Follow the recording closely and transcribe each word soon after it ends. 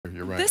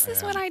You're right. This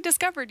is when I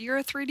discovered you're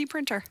a 3D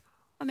printer.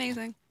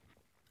 Amazing.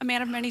 A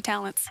man of many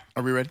talents.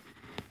 Are we ready?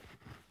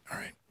 All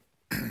right.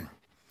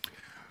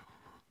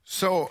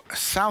 So,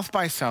 South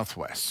by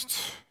Southwest.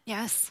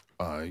 Yes.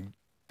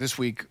 This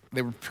week,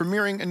 they were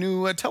premiering a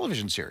new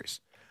television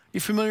series. You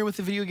familiar with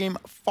the video game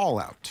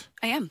Fallout?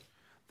 I am.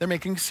 They're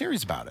making a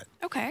series about it.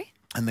 Okay.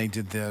 And they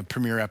did the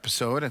premiere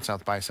episode at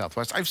South by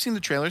Southwest. I've seen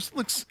the trailers. It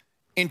looks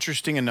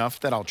interesting enough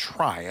that I'll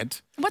try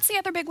it. What's the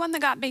other big one that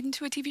got made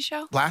into a TV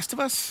show? Last of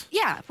Us?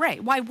 Yeah,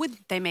 right. Why would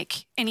they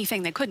make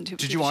anything they couldn't do?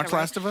 Did you watch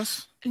Last of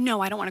Us? No,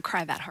 I don't want to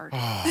cry that hard.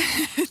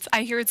 Oh.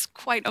 I hear it's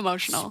quite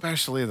emotional.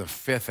 Especially the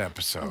 5th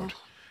episode.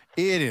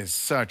 It is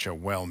such a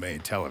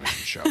well-made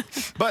television show.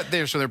 But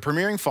they're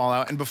premiering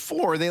Fallout, and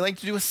before, they like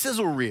to do a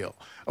sizzle reel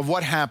of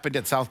what happened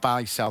at South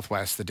by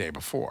Southwest the day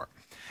before.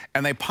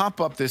 And they pop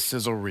up this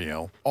sizzle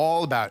reel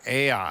all about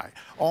AI,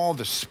 all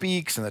the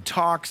speaks and the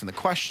talks and the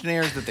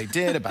questionnaires that they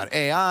did about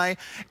AI,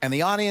 and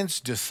the audience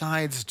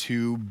decides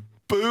to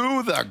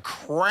boo the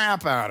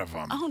crap out of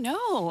them. Oh,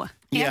 no.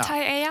 Yeah.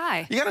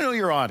 Anti-AI. You got to know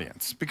your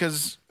audience,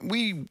 because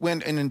we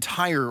went an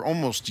entire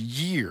almost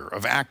year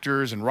of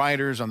actors and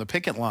writers on the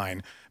picket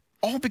line,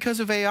 all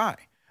because of AI.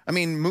 I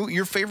mean,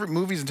 your favorite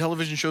movies and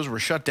television shows were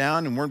shut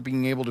down and weren't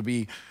being able to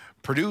be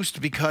produced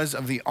because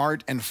of the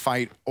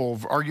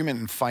argument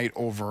and fight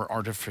over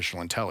artificial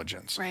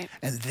intelligence. Right.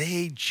 And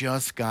they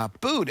just got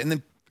booed. And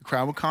then the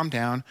crowd would calm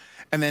down,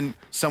 and then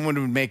someone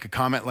would make a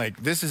comment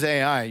like, "This is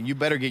AI, you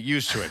better get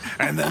used to it."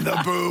 And then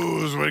the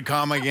boos would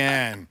come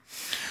again.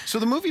 So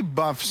the movie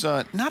buffs,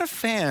 not a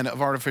fan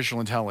of artificial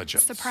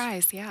intelligence.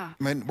 Surprise, yeah.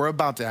 I mean, we're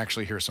about to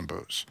actually hear some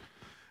boos,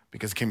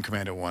 because Kim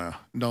Kardashian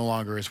no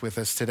longer is with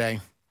us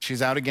today.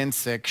 She's out again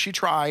sick. She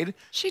tried.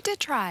 She did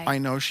try. I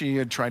know she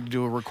had tried to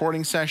do a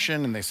recording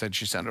session, and they said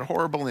she sounded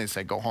horrible, and they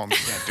said, "Go home, you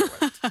can't do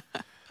it."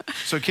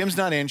 So Kim's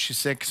not in. She's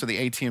sick, so the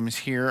A-Team is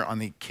here on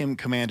the Kim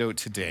Commando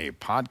Today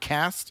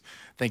podcast.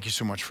 Thank you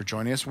so much for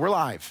joining us. We're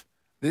live.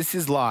 This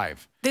is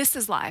live. This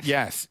is live.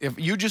 Yes. If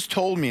you just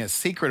told me a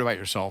secret about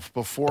yourself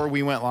before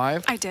we went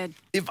live. I did.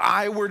 If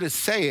I were to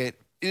say it,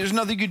 there's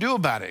nothing you can do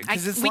about it,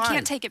 because it's we live.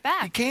 can't take it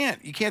back.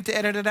 You can't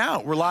edit it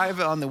out. We're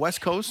live on the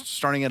West Coast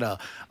starting at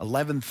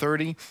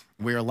 11:30.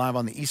 We are live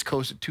on the East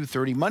Coast at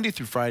 2:30, Monday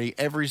through Friday,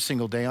 every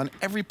single day on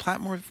every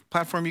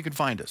platform you can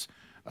find us.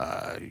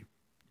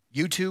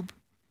 YouTube.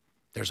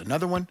 There's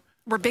another one.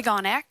 We're big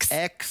on X.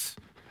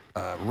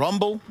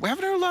 Rumble. We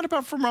haven't heard a lot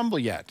from Rumble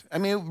yet. I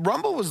mean,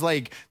 Rumble was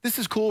like, this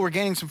is cool. We're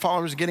gaining some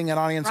followers, getting an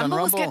audience on Rumble.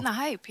 Rumble was getting the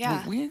hype,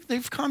 yeah.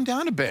 They've calmed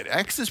down a bit.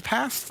 X is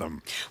past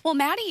them. Well,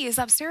 Maddie is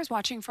upstairs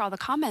watching for all the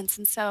comments,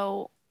 and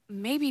so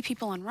maybe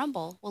people on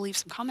Rumble will leave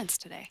some comments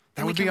today.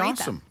 That would be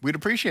awesome. We'd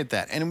appreciate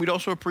that. And we'd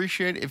also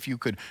appreciate if you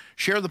could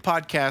share the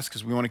podcast,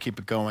 because we want to keep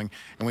it going.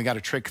 And we got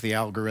to trick the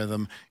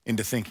algorithm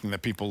into thinking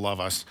that people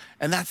love us.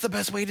 And that's the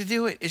best way to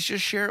do it, is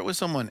just share it with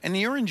someone. And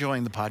you're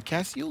enjoying the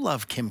podcast. You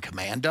love Kim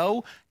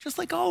Commando, just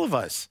like all of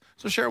us.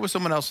 So share it with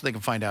someone else so they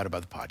can find out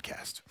about the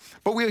podcast.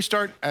 But we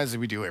start, as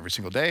we do every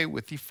single day,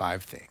 with the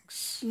 5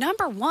 things.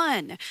 Number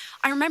 1,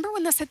 I remember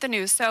when this hit the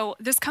news. So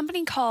this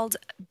company called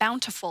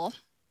Bountiful,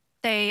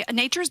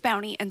 Nature's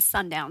Bounty and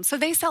Sundown. So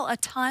they sell a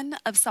ton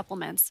of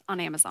supplements on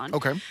Amazon.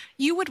 Okay.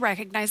 You would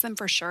recognize them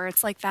for sure.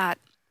 It's like that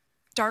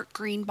dark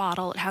green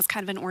bottle. It has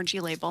kind of an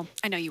orangey label.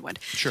 I know you would.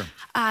 Sure.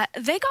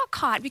 They got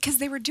caught because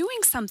they were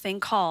doing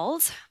something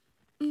called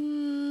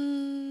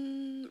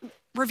review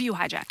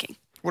hijacking.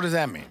 What does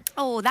that mean?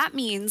 Oh, that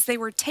means they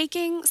were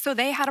taking, so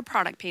they had a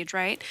product page,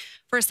 right,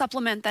 for a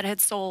supplement that had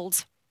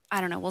sold,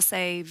 I don't know, we'll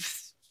say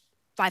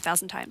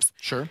 5,000 times.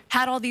 Sure.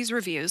 Had all these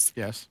reviews.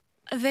 Yes.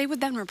 They would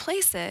then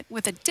replace it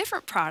with a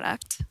different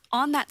product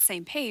on that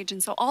same page.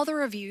 And so all the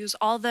reviews,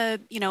 all the,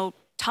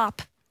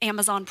 top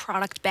Amazon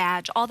product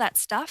badge, all that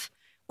stuff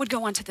would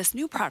go onto this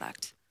new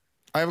product.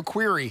 I have a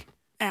query.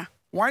 Yeah.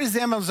 Why does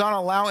Amazon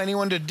allow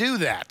anyone to do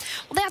that?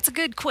 Well, that's a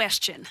good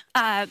question.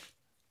 But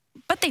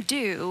they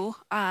do.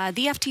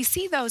 The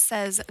FTC, though,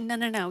 says,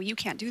 no, you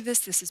can't do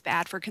this. This is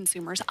bad for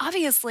consumers.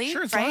 Obviously.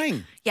 Sure, it's right?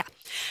 fine. Yeah.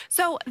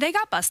 So they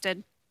got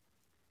busted.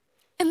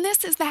 And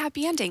this is the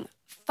happy ending.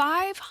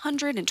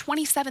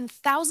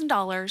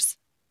 $527,000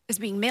 is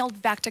being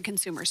mailed back to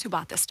consumers who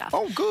bought this stuff.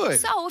 Oh, good.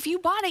 So if you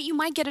bought it, you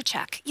might get a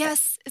check.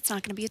 Yes, it's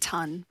not going to be a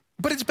ton.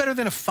 But it's better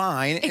than a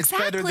fine. Exactly. It's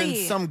better than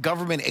some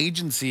government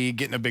agency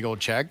getting a big old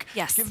check.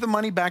 Yes. Give the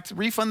money back,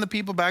 refund the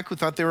people back who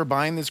thought they were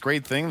buying this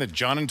great thing that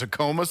John in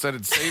Tacoma said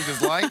had saved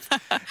his life,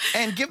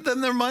 and give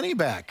them their money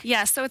back.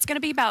 Yeah, so it's going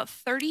to be about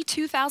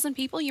 32,000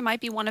 people. You might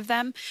be one of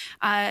them.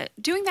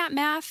 Doing that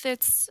math,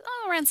 it's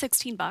around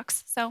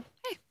 $16. So,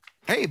 hey.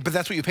 Hey, but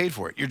that's what you paid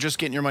for it. You're just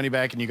getting your money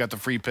back, and you got the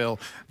free pill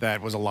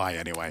that was a lie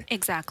anyway.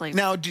 Exactly.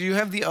 Now, do you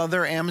have the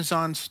other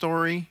Amazon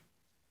story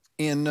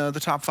in the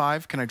top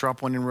 5? Can I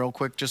drop one in real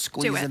quick? Just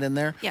squeeze it in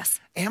there?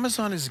 Yes.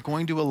 Amazon is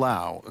going to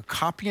allow a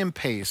copy and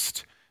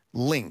paste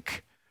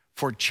link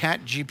for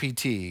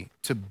ChatGPT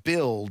to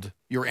build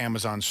your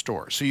Amazon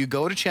store. So you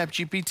go to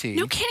ChatGPT.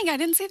 No kidding, I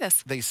didn't see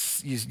this.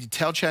 You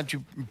tell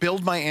ChatGPT,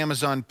 build my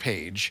Amazon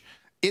page.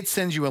 It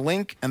sends you a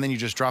link, and then you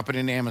just drop it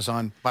into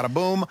Amazon. Bada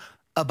boom,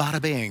 a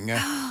bada bing.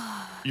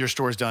 your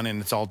store's done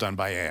and it's all done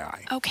by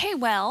AI. Okay,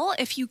 well,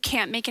 if you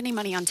can't make any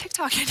money on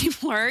TikTok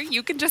anymore,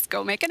 you can just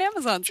go make an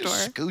Amazon store.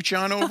 Just scooch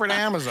on over to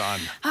Amazon.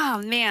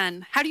 Oh,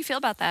 man. How do you feel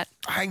about that?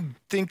 I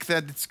think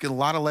that it's a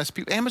lot of less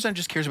people. Amazon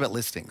just cares about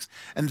listings,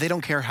 and they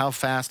don't care how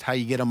fast, how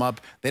you get them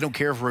up. They don't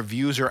care if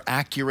reviews are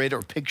accurate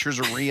or pictures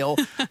are real.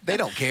 They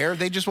don't care.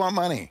 They just want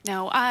money.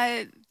 No,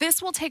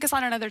 this will take us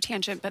on another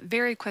tangent, but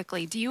very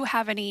quickly, do you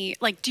have any,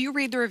 like, do you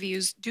read the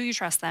reviews? Do you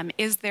trust them?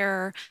 Is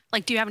there,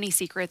 like, do you have any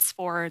secrets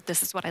for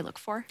this is what I look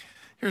for?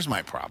 Here's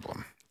my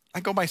problem. I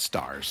go by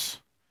stars.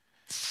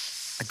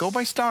 I go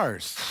by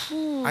stars.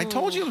 Ooh. I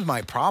told you it was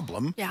my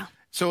problem. Yeah.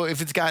 So if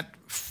it's got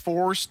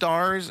 4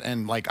 stars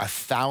and like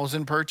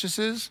 1,000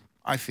 purchases,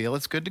 I feel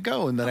it's good to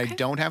go and that I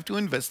don't have to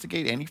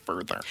investigate any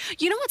further.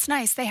 You know what's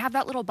nice? They have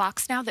that little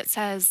box now that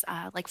says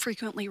like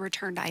frequently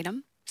returned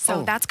item.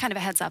 So that's kind of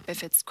a heads up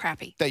if it's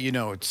crappy. That you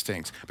know it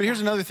stinks. But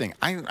here's another thing.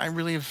 I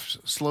really have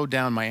slowed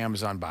down my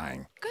Amazon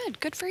buying.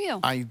 Good for you.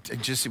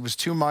 It was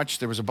too much.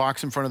 There was a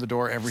box in front of the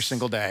door every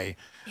single day.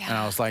 Yeah. And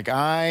I was like,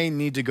 I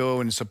need to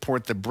go and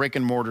support the brick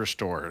and mortar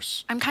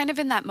stores. I'm kind of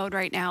in that mode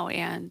right now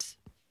and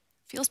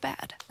feels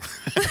bad.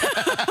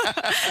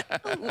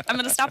 I'm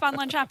going to stop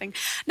online shopping.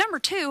 Number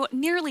 2,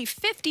 nearly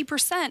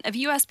 50% of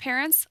U.S.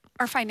 parents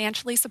are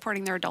financially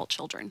supporting their adult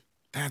children.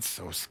 That's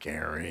so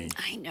scary.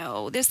 I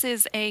know. This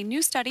is a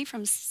new study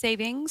from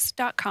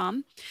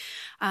savings.com.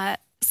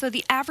 So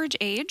the average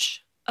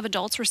age of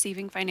adults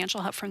receiving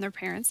financial help from their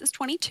parents is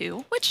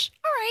 22, which,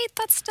 all right,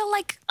 that's still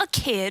like a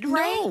kid,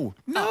 right?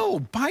 No,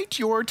 bite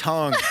your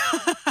tongue.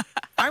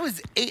 I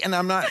was 8, and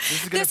I'm not,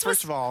 this is going to,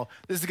 first of all,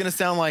 this is going to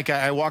sound like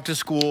I walked to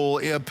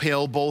school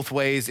uphill both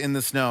ways in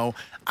the snow.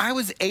 I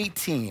was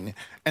 18,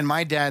 and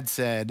my dad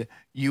said,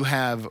 you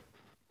have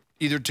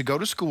either to go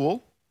to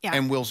school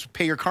and we'll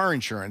pay your car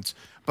insurance,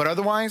 but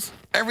otherwise,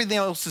 everything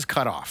else is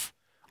cut off.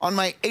 On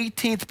my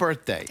 18th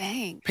birthday,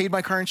 paid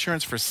my car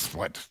insurance for,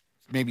 what,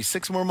 maybe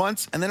 6 more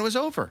months, and then it was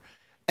over.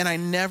 And I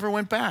never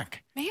went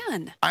back.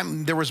 Man.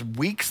 There was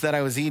weeks that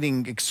I was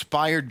eating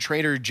expired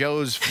Trader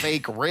Joe's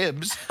fake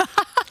ribs.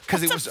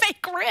 Because it was a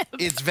fake rib.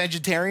 It's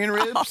vegetarian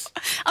ribs.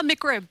 A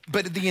McRib.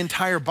 But the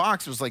entire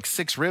box was like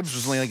 6 ribs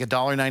was only like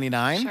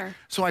 $1.99. Sure.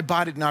 So I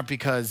bought it not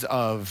because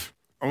of,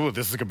 oh,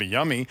 this is going to be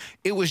yummy.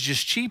 It was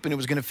just cheap and it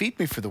was going to feed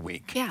me for the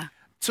week. Yeah.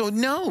 So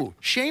no,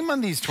 shame on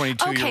these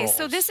 22-year-olds. Okay,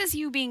 so this is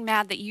you being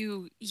mad that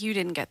you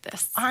didn't get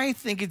this. I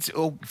think it's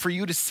for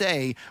you to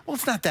say, well,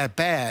 it's not that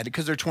bad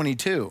because they're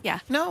 22. Yeah.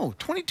 No,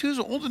 22 is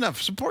old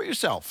enough. Support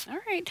yourself. All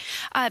right.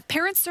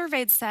 Parents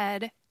surveyed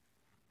said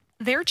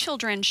their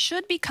children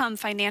should become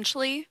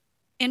financially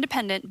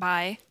independent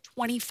by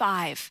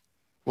 25.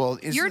 Well,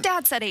 your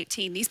dad said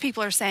 18. These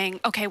people are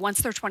saying, okay,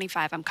 once they're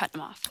 25, I'm cutting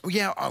them off.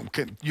 Yeah,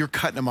 you're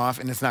cutting them off,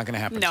 and it's not going to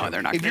happen. No,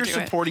 they're not going to do it. If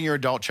you're supporting your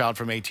adult child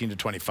from 18 to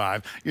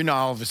 25, you're not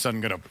all of a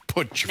sudden going to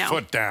put your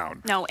foot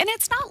down. No, and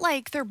it's not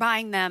like they're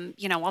buying them,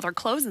 you know, all their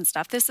clothes and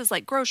stuff. This is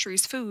like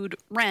groceries, food,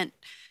 rent,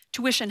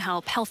 tuition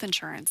help, health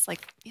insurance,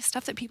 like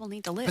stuff that people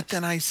need to live. But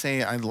then I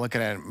look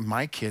at it,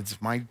 my kids,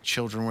 my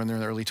children, when they're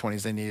in their early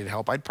 20s, they needed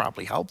help. I'd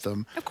probably help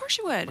them. Of course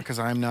you would. Because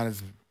I don't want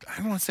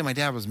to say my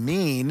dad was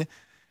mean.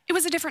 It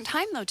was a different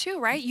time, though, too,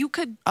 right? You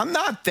could... I'm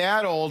not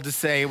that old to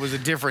say it was a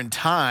different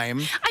time.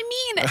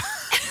 I mean...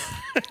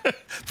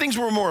 Things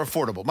were more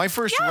affordable. My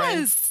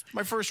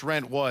first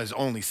rent was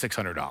only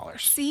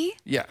 $600. See?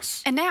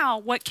 Yes. And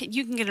now,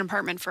 you can get an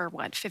apartment for,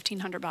 what,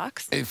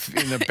 $1,500? If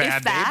in a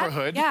bad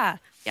neighborhood. Yeah,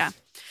 yeah.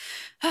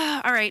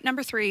 All right,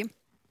 number 3.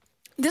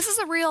 This is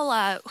a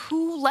real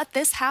who let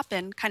this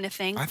happen kind of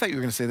thing. I thought you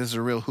were going to say this is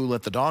a real who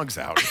let the dogs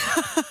out.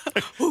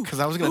 Because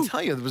I was going to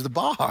tell you it was the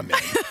Baja Man.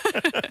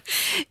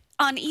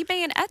 On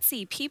eBay and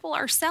Etsy, people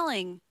are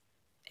selling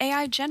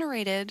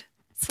AI-generated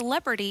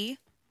celebrity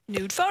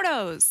nude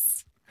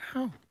photos.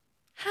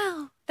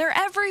 How? They're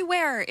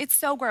everywhere. It's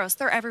so gross.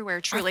 They're everywhere,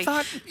 truly. I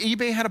thought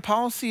eBay had a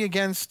policy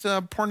against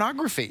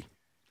pornography.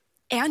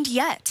 And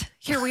yet,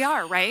 here we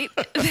are, right?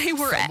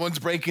 Someone's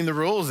breaking the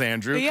rules,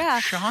 Andrew. Yeah.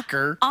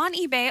 Shocker. On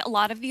eBay, a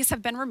lot of these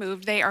have been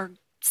removed. They are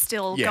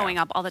still going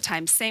up all the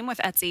time. Same with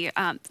Etsy.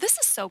 This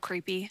is so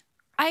creepy.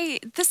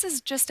 This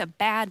is just a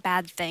bad,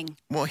 bad thing.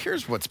 Well,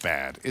 here's what's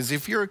bad, is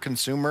if you're a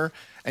consumer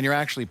and you're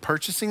actually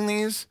purchasing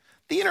these,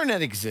 the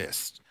internet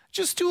exists.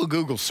 Just do a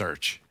Google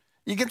search.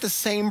 You get the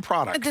same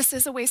product. This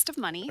is a waste of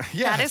money.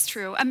 Yes. That is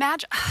true.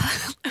 Imagine,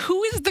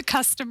 who is the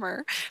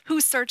customer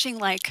who's searching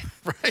like...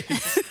 Right.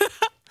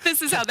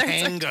 This is how they're...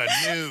 Tanga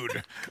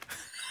nude.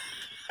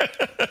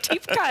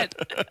 Deep cut.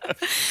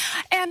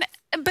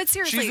 But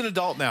seriously... She's an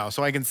adult now,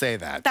 so I can say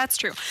that. That's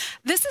true.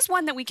 This is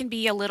one that we can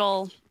be a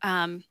little...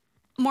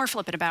 more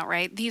flippant about,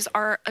 right? These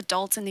are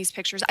adults in these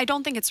pictures. I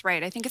don't think it's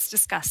right. I think it's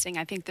disgusting.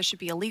 I think this should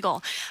be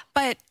illegal.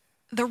 But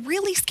the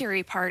really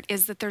scary part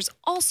is that there's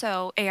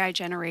also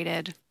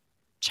AI-generated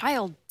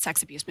child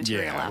sex abuse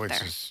material out there.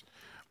 Which is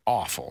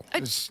awful.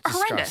 It's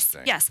horrendous.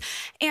 Disgusting. Yes.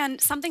 And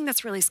something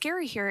that's really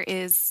scary here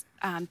is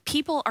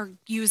people are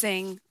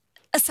using,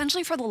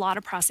 essentially for the law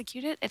to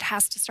prosecute it, it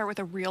has to start with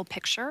a real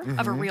picture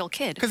of a real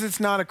kid. Because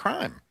it's not a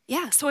crime.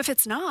 Yeah. So if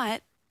it's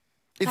not,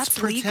 it's that's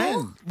pretend.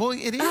 legal? Well,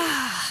 it is.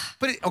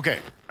 But, okay,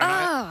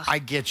 and I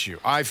get you.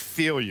 I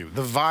feel you.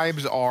 The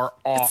vibes are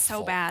awful. It's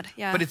so bad,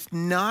 yeah. But it's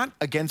not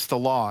against the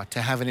law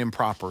to have an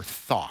improper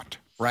thought,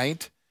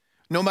 right?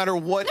 No matter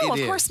what it is. No,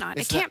 of course not.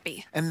 It can't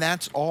be. And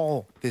that's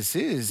all this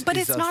is. But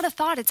it's not a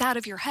thought. It's out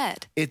of your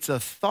head. It's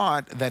a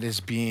thought that is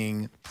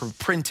being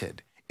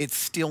printed. It's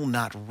still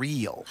not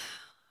real.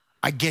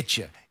 I get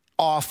you.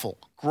 Awful.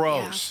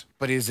 Gross. Yeah.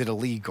 But is it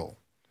illegal?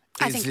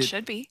 I think it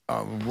should be.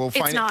 We'll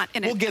find it's not.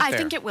 And we'll get there. I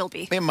think it will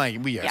be. It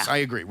might. Yes, I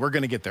agree. We're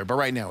going to get there. But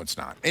right now it's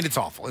not. And it's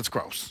awful. It's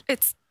gross.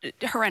 It's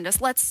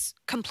horrendous. Let's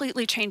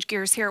completely change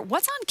gears here.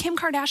 What's on Kim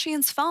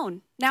Kardashian's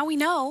phone? Now we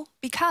know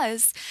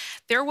because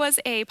there was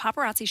a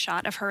paparazzi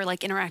shot of her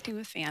like interacting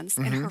with fans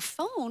and her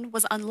phone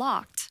was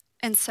unlocked.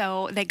 And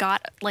so they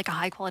got like a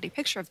high quality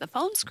picture of the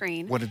phone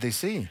screen. What did they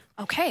see?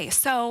 Okay.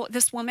 So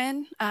this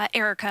woman,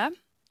 Erica,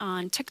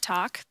 on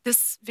TikTok,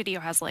 this video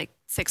has like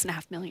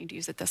 6.5 million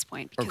views at this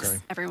point because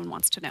everyone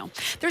wants to know.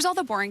 There's all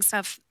the boring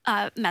stuff,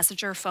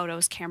 messenger,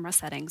 photos, camera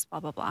settings,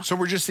 blah, blah, blah. So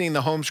we're just seeing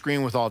the home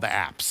screen with all the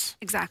apps.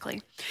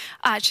 Exactly.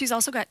 She's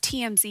also got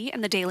TMZ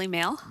and the Daily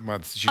Mail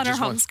on her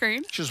home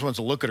screen. She just wants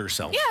to look at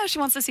herself. Yeah, she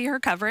wants to see her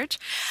coverage.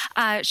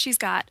 She's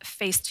got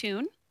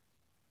Facetune.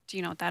 Do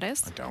you know what that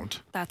is? I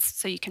don't. That's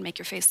so you can make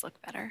your face look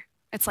better.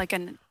 It's like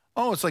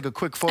it's like a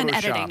quick Photoshop. An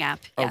editing app,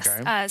 yes.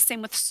 Okay.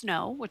 Same with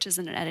Snow, which is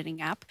an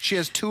editing app. She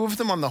has 2 of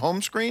them on the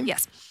home screen?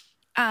 Yes.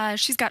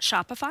 She's got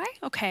Shopify,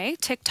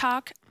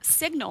 TikTok,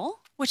 Signal,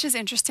 which is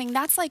interesting.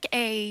 That's like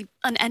an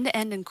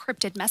end-to-end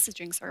encrypted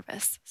messaging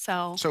service.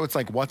 So it's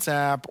like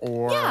WhatsApp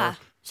or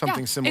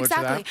something similar to that?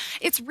 Exactly.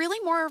 It's really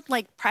more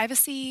like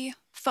privacy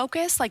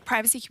focused, like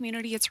privacy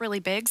community. It's really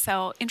big.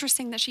 So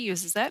interesting that she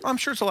uses it. I'm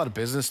sure it's a lot of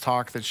business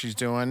talk that she's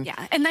doing.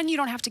 Yeah. And then you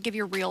don't have to give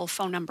your real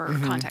phone number or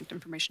contact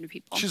information to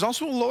people. She's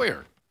also a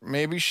lawyer.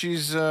 Maybe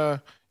she's,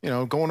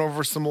 going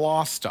over some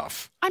law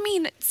stuff. I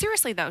mean,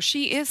 seriously, though,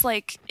 she is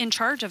like in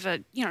charge of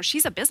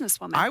she's a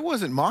businesswoman. I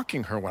wasn't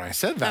mocking her when I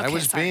said that. Okay, I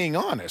was being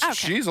honest. Okay.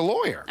 She's a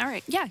lawyer. All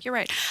right. Yeah, you're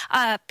right.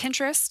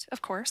 Pinterest,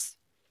 of course.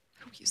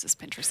 Who uses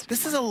Pinterest anymore?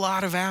 This is a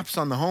lot of apps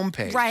on the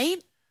homepage.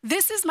 Right?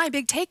 This is my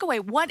big takeaway.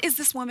 What is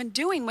this woman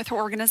doing with her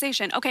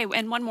organization? Okay,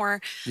 and one more.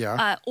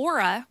 Yeah.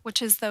 Aura,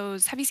 which is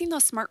those, have you seen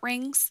those smart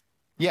rings?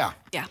 Yeah.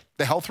 Yeah.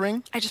 The health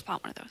ring? I just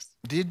bought one of those.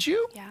 Did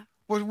you? Yeah.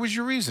 What was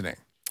your reasoning?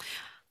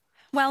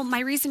 Well, my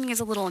reasoning is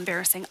a little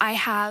embarrassing. I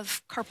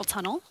have carpal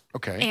tunnel.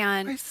 Okay.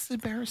 And why is this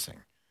embarrassing?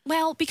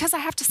 Well, because I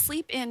have to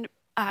sleep in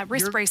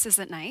wrist braces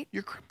at night.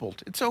 You're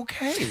crippled. It's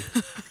okay.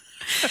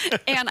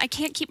 And I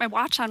can't keep my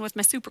watch on with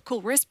my super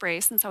cool wrist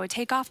brace. And so I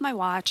take off my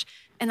watch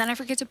and then I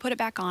forget to put it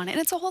back on. And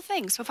it's a whole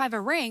thing. So if I have a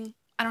ring,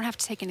 I don't have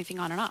to take anything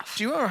on and off.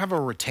 Do you ever have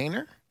a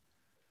retainer?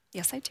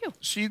 Yes, I do.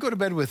 So you go to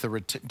bed with a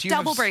retainer?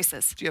 Double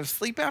braces. Do you have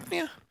sleep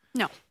apnea?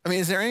 No. I mean,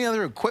 is there any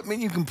other equipment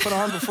you can put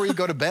on before you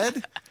go to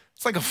bed?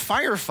 It's like a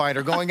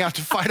firefighter going out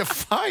to fight a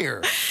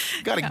fire.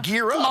 Got to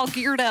gear up. I'm all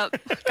geared up.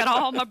 Got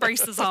all my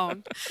braces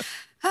on.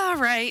 All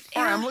right.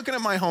 All right, I'm looking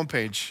at my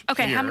homepage.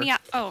 Okay, here. how many?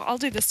 Oh, I'll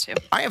do this too.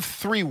 I have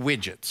 3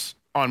 widgets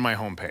on my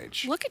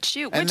homepage. Look at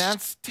you. And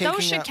that's taking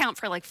those should count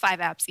for like 5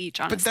 apps each,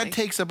 honestly. But that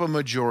takes up a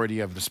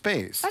majority of the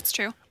space. That's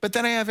true. But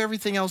then I have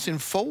everything else in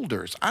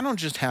folders. I don't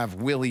just have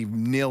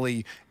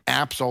willy-nilly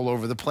apps all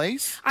over the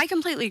place. I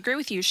completely agree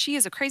with you. She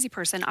is a crazy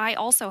person. I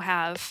also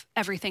have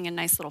everything in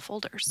nice little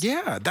folders.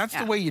 Yeah, that's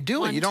the way you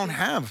do it. You don't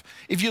have...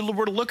 If you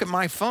were to look at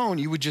my phone,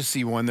 you would just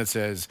see one that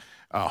says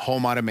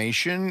home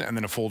automation, and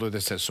then a folder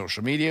that says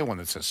social media, one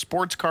that says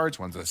sports cards,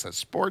 one that says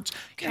sports.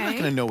 Okay. You're not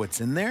going to know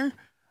what's in there.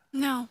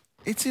 No.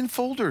 It's in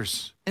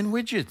folders and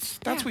widgets.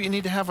 That's what you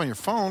need to have on your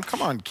phone.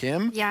 Come on,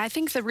 Kim. Yeah, I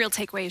think the real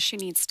takeaway is she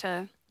needs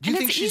to... Do you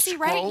think she's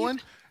scrolling?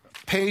 Right?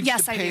 Page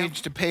to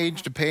page to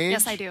page to page?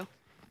 Yes, I do.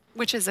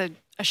 Which is a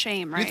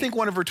shame, right? You think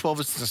one of her 12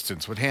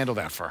 assistants would handle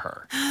that for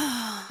her?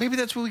 Maybe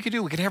that's what we could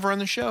do. We could have her on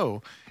the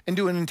show and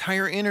do an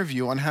entire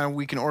interview on how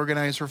we can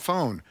organize her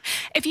phone.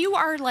 If you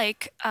are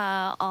like,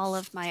 all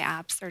of my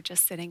apps are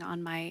just sitting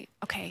on my...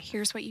 Okay,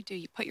 here's what you do.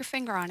 You put your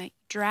finger on it,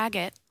 drag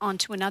it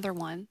onto another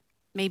one.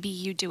 Maybe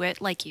you do it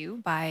like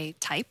you by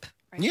type.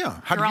 Right?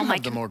 Yeah. How do you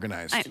have them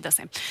organized? The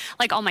same.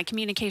 Like all my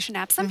communication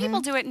apps. Some people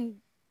do it in,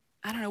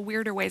 I don't know,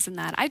 weirder ways than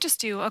that. I just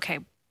do, okay,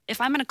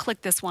 if I'm going to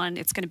click this one,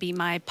 it's going to be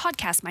my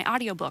podcast, my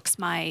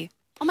audiobooks,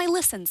 all my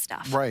listen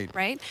stuff. Right.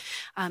 Right?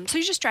 So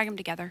you just drag them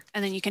together,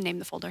 and then you can name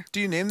the folder.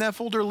 Do you name that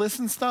folder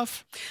listen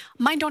stuff?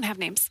 Mine don't have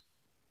names.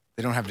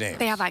 They don't have names?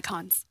 They have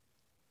icons.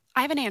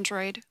 I have an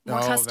Android, more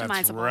customizable.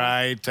 That's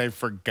right. I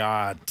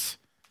forgot.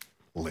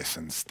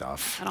 Listen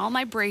stuff. And all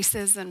my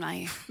braces and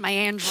my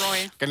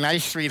Android. Good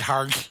night,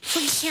 sweetheart.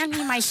 Please hand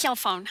me my cell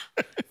phone.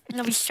 I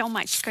love you so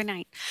much. Good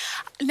night.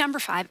 Number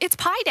 5, it's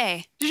Pi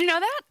Day. Did you know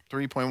that?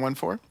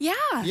 3.14? Yeah.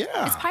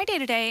 Yeah. It's Pi Day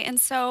today. And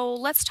so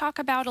let's talk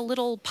about a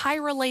little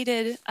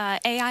Pi-related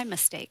AI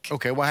mistake.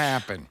 Okay, what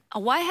happened?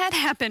 What had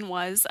happened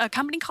was a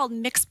company called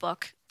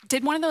Mixbook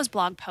did one of those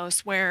blog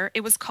posts where it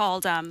was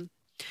called...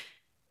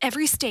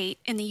 every state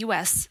in the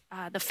U.S.,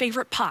 the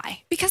favorite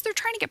pie, because they're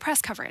trying to get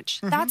press coverage.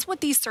 That's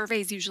what these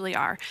surveys usually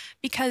are,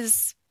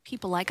 because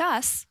people like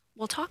us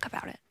will talk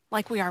about it,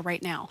 like we are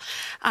right now.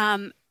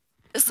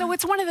 So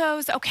it's one of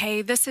those,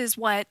 okay, this is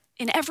what,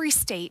 in every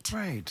state,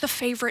 Right. the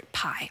favorite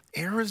pie.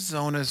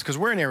 Arizona's, because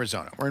we're in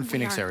Arizona. We're in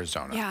Phoenix, are.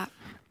 Arizona. Yeah.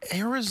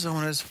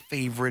 Arizona's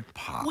favorite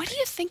pie. What do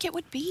you think it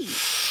would be?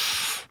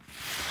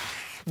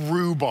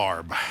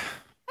 Rhubarb.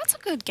 That's a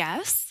good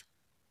guess.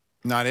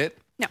 Not it?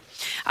 No.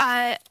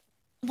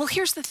 Well,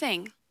 here's the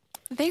thing.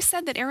 They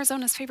said that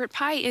Arizona's favorite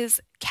pie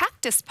is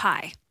cactus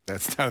pie.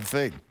 That's not a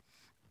thing.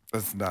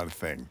 That's not a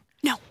thing.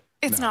 No,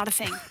 it's not a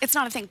thing. It's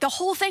not a thing. The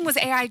whole thing was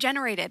AI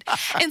generated.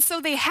 And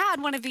so they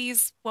had one of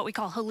these, what we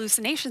call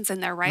hallucinations in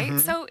there, right?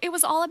 So it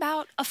was all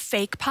about a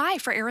fake pie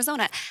for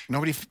Arizona.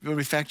 Nobody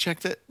fact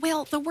checked it?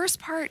 Well, the worst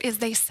part is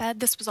they said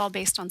this was all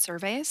based on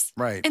surveys.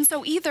 Right. And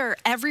so either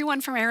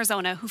everyone from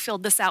Arizona who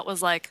filled this out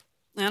was like,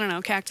 I don't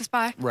know, cactus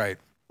pie, Right.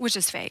 which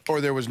is fake.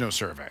 Or there was no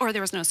survey. Or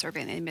there was no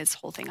survey and they made this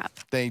whole thing up.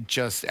 They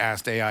just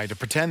asked AI to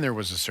pretend there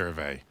was a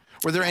survey.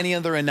 Were there any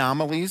other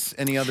anomalies?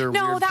 Any other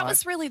No, weird that pie?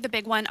 was really the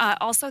big one.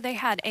 Also, they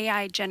had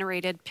AI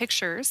generated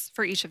pictures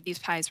for each of these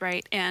pies,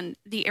 right? And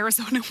the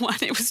Arizona one,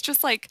 it was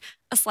just like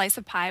a slice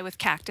of pie with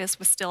cactus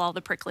with still all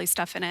the prickly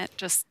stuff in it.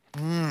 Just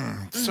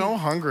So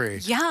hungry.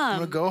 Yum. I'm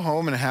going to go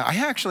home and I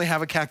actually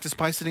have a cactus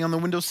pie sitting on the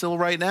windowsill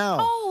right now.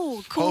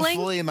 oh, cooling.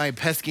 Hopefully my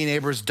pesky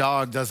neighbor's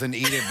dog doesn't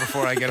eat it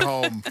before I get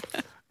home.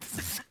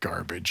 This is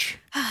garbage.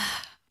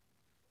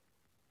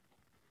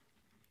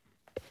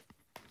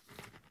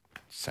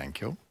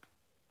 Thank you.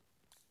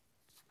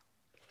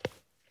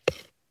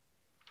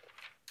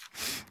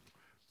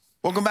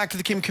 Welcome back to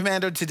the Kim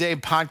Commando Today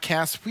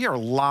podcast. We are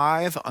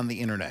live on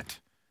the internet.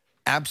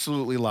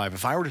 Absolutely live.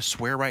 If I were to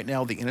swear right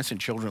now, the innocent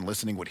children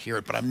listening would hear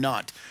it, but I'm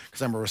not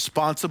because I'm a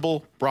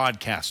responsible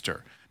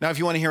broadcaster. Now, if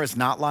you want to hear us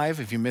not live,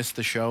 if you missed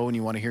the show and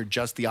you want to hear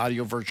just the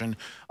audio version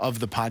of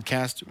the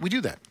podcast, we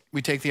do that.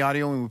 We take the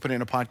audio and we put it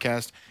in a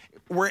podcast.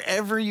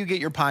 Wherever you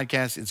get your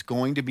podcast, it's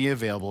going to be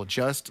available.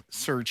 Just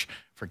search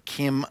for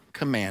Kim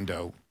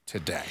Commando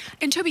Today.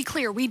 And to be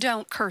clear, we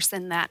don't curse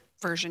in that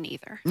version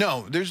either.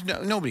 No, there's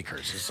nobody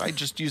curses. I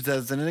just use that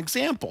as an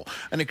example,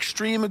 an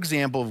extreme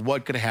example of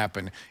what could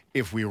happen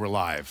if we were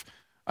live.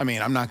 I mean,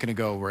 I'm not going to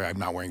go where I'm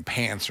not wearing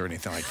pants or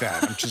anything like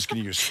that. I'm just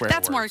going to use swear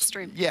That's words. more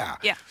extreme. Yeah.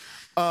 Yeah.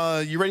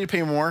 You ready to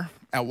pay more?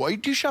 Do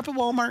you shop at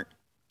Walmart?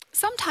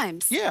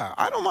 Sometimes. Yeah,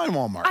 I don't mind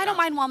Walmart. I don't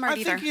mind Walmart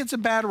either. I think it's a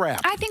bad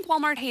rap. I think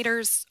Walmart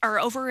haters are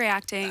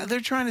overreacting. They're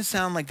trying to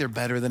sound like they're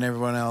better than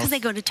everyone else. Because they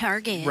go to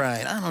Target.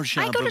 Right. I don't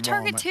shop I go to at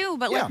Target Walmart. too,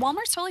 but Yeah. like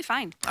Walmart's totally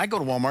fine. I go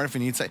to Walmart if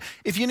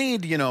you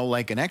need,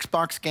 like an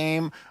Xbox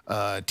game,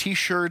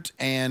 T-shirt,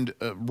 and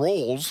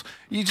rolls.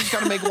 You just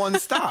got to make one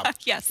stop.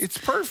 Yes. It's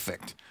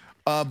perfect.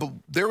 But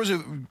there was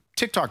a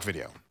TikTok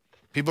video.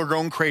 People are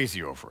going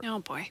crazy over it. Oh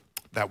boy.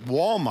 That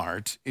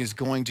Walmart is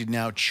going to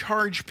now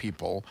charge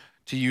people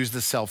to use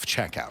the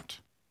self-checkout.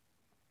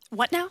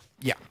 What now?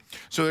 Yeah.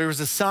 So there was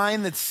a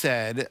sign that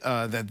said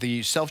that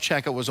the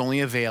self-checkout was only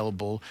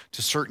available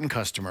to certain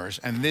customers,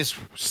 and this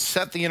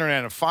set the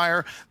internet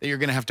afire that you're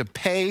going to have to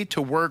pay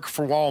to work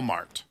for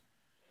Walmart.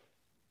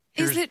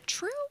 Is it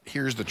true?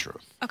 Here's the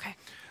truth. Okay.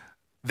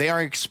 They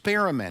are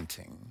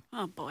experimenting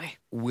Oh boy.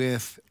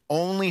 with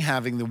only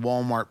having the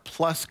Walmart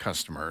Plus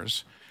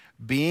customers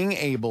being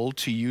able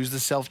to use the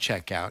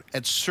self-checkout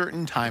at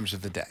certain times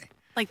of the day.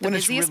 Like the when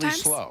busiest it's really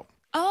times? slow.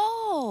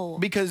 Oh.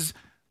 Because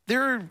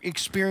they're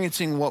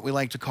experiencing what we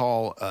like to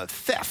call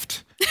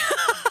theft.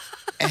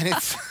 And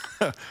it's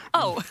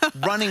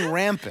running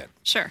rampant.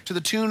 Sure. To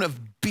the tune of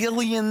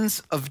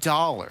billions of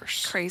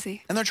dollars.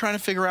 Crazy. And they're trying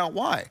to figure out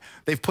why.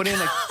 They've put in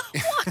a...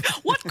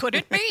 What could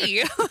it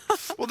be?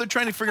 Well, they're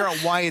trying to figure out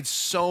why it's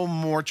so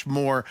much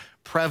more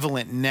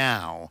prevalent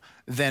now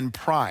than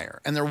prior.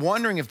 And they're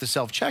wondering if the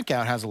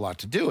self-checkout has a lot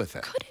to do with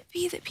it. Could it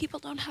be that people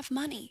don't have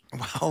money?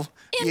 Well,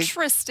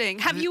 Interesting.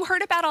 Have you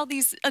heard about all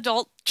these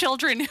adult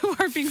children who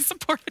are being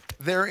supported?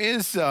 there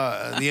is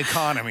the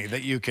economy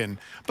that you can,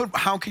 but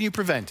how can you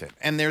prevent it?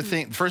 And they're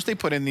first they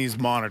put in these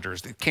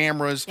monitors, the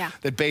cameras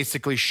that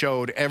basically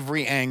showed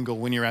every angle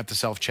when you're at the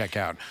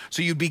self-checkout.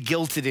 So you'd be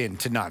guilted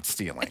into not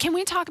stealing. Can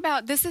we talk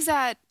about, this is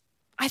at,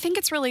 I think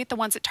it's really at the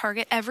ones at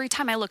Target. Every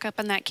time I look up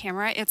on that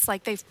camera, it's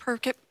like they've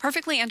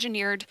perfectly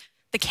engineered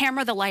the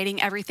camera, the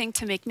lighting, everything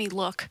to make me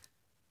look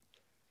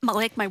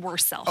like my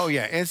worst self. Oh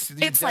yeah, it's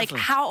like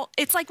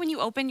it's like when you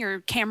open your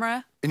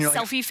camera and you're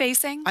like, selfie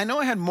facing. I know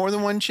I had more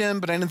than one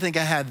chin, but I didn't think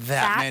I had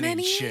that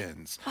many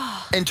chins.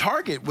 And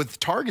Target, with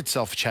Target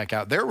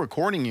self-checkout, they're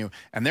recording you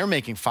and they're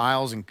making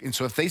files. And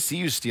so if they see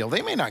you steal,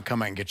 they may not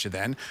come out and get you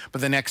then, but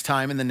the next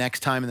time and the next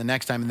time and the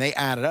next time, and they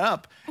add it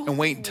up and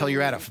wait until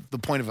you're at the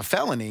point of a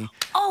felony.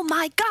 Oh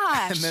my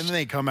gosh. And then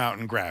they come out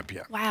and grab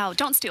you. Wow,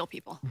 don't steal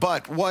people.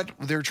 But what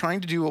they're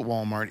trying to do at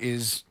Walmart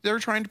is they're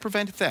trying to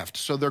prevent theft.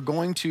 So they're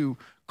going to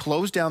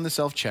close down the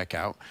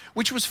self-checkout,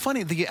 which was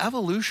funny. The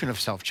evolution of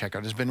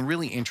self-checkout has been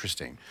really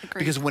interesting. Agreed.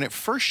 Because when it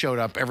first showed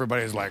up,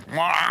 everybody's like, well,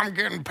 I'm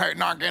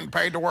not getting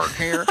paid to work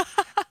here.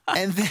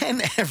 And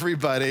then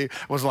everybody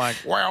was like,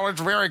 well,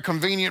 it's very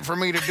convenient for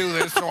me to do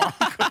this, so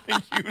I'm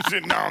going to use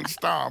it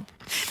nonstop.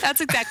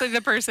 That's exactly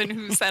the person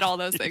who said all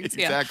those things.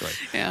 Exactly.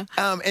 Yeah.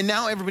 And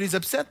now everybody's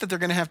upset that they're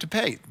going to have to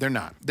pay. They're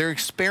not. They're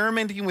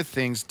experimenting with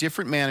things.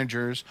 Different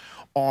managers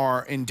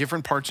are in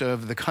different parts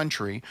of the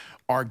country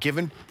are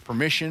given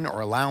permission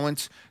or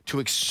allowance to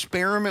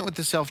experiment with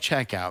the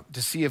self-checkout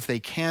to see if they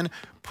can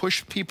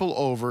push people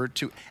over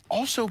to.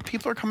 Also,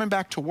 people are coming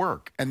back to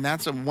work. And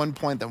that's one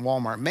point that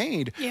Walmart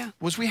made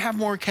was we have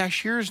more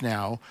cashiers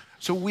now,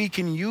 so we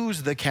can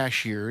use the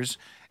cashiers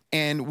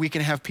and we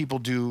can have people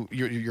do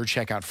your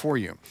checkout for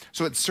you.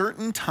 So at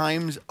certain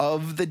times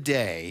of the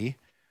day,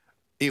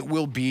 it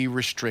will be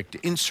restricted.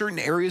 In certain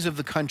areas of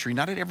the country,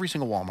 not at every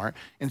single Walmart,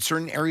 in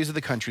certain areas of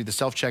the country, the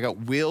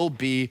self-checkout will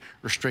be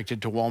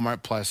restricted to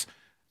Walmart Plus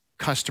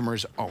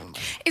customers only.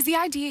 Is the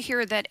idea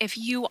here that if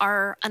you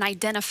are an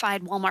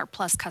identified Walmart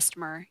Plus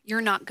customer,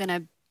 you're not going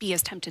to be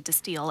as tempted to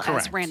steal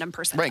as a random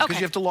person? Right, because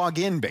you have to log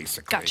in,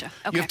 basically. Gotcha.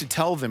 Okay. You have to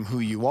tell them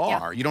who you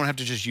are. You don't have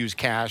to just use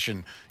cash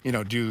and,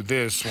 do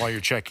this while you're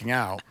checking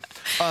out.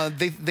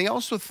 They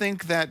also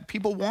think that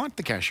people want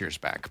the cashiers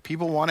back.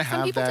 People want to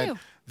have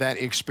that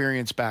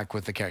experience back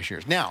with the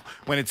cashiers. Now,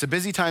 when it's the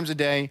busy times of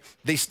day,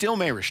 they still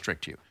may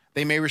restrict you.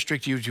 They may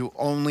restrict you to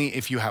only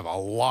if you have a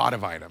lot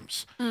of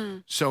items.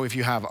 So if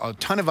you have a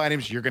ton of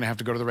items, you're going to have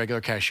to go to the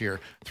regular cashier.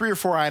 3 or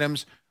 4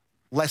 items,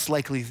 less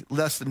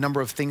the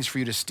number of things for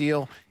you to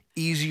steal,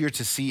 easier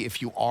to see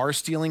if you are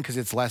stealing because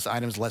it's less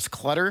items, less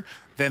clutter,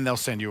 then they'll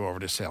send you over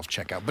to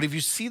self-checkout. But if you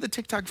see the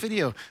TikTok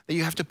video that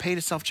you have to pay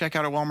to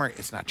self-checkout at Walmart,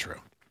 it's not true.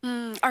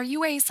 Are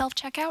you a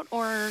self-checkout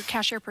or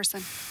cashier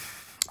person?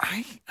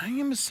 I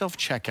am a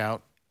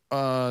self-checkout.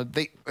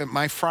 At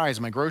my Fry's,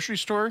 my grocery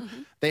store,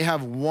 they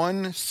have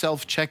one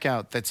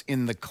self-checkout that's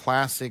in the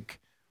classic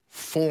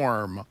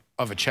form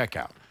of a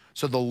checkout.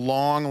 So the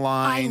long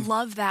line. I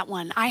love that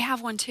one. I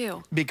have one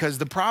too. Because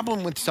the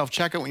problem with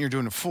self-checkout when you're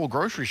doing a full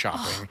grocery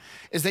shopping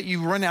is that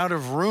you run out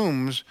of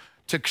rooms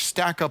to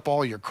stack up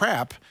all your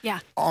crap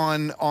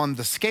on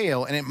the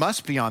scale, and it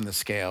must be on the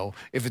scale.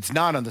 If it's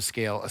not on the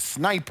scale, a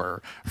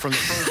sniper from the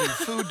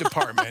frozen food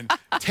department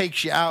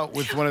takes you out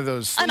with one of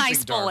those sleeping an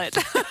ice bullet.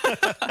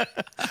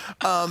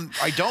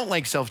 I don't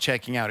like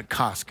self-checking out at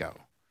Costco.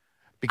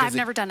 I've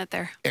never done it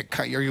there.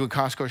 Are you a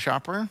Costco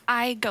shopper?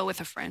 I go with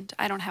a friend.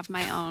 I don't have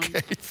my own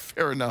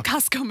fair enough.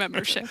 Costco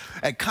membership.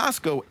 At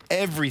Costco,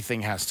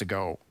 everything has to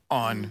go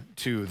on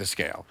to the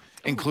scale,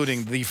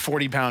 including the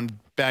 40-pound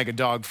bag of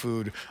dog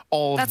food,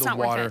 all of the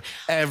water,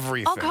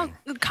 everything.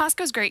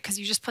 Costco's great because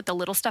you just put the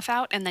little stuff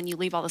out and then you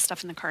leave all the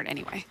stuff in the cart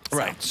anyway.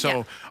 Right.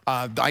 So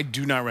I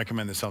do not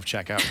recommend the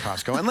self-checkout at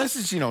Costco unless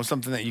it's,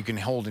 something that you can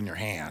hold in your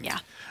hand. Yeah.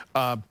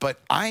 But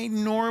I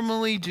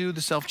normally do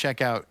the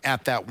self-checkout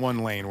at that one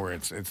lane where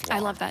it's long. I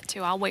love that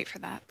too. I'll wait for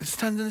that.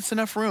 It's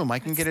enough room. I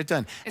can get it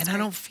done. And I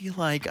don't feel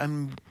like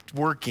I'm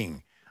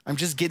working. I'm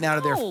just getting out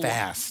of there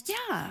fast.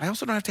 Yeah. I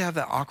also don't have to have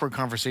that awkward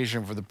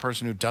conversation for the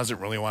person who doesn't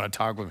really want to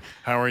talk with me.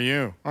 How are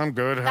you? I'm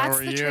good. How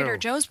are you? That's the Trader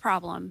Joe's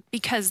problem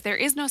because there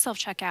is no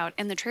self-checkout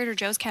and the Trader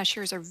Joe's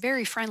cashiers are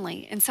very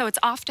friendly. And so it's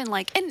often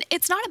like, and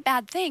it's not a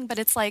bad thing, but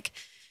it's like,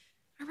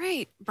 all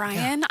right,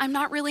 Brian, I'm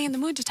not really in the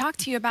mood to talk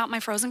to you about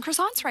my frozen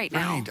croissants right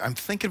now. Right. I'm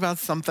thinking about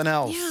something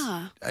else.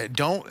 Yeah.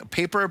 Don't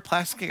paper or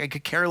plastic. I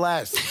could care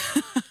less.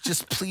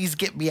 Just please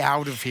get me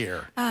out of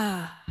here.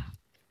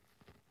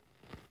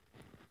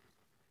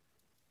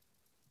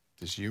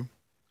 This you?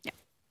 Yeah.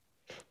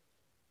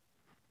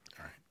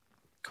 All right.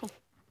 Cool.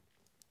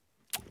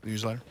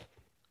 Newsletter?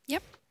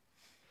 Yep.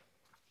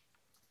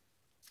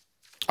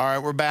 All right,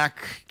 we're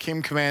back.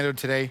 Kim Commando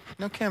today.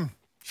 No, Kim.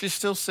 She's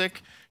still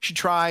sick. She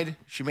tried.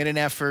 She made an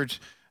effort,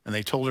 and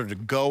they told her to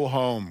go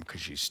home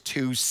because she's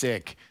too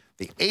sick.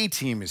 The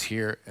A-team is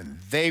here, and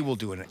they will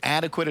do an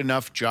adequate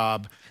enough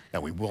job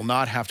that we will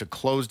not have to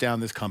close down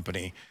this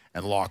company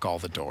and lock all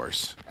the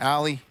doors.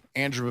 Allie,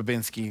 Andrew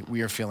Babinski,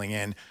 we are filling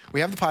in. We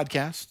have the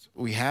podcast.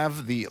 We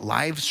have the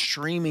live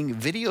streaming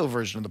video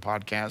version of the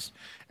podcast.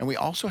 And we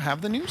also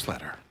have the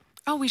newsletter.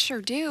 Oh, we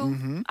sure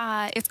do.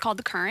 It's called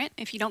The Current.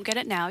 If you don't get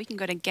it now, you can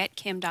go to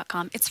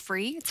getkim.com. It's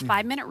free. It's a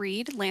 5-minute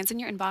read. Lands in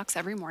your inbox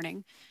every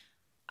morning.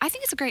 I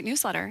think it's a great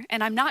newsletter.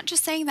 And I'm not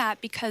just saying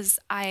that because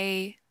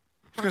I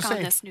work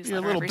on this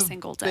newsletter every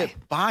single day.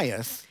 Bit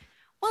biased.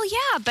 Well,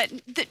 yeah,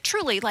 but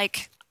truly,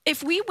 like,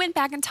 if we went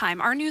back in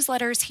time, our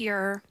newsletters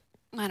here,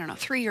 I don't know,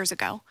 3 years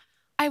ago,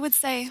 I would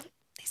say,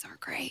 these aren't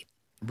great.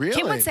 Really?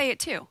 Kim would say it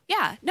too.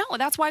 Yeah, no,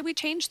 that's why we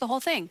changed the whole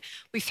thing.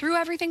 We threw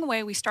everything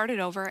away, we started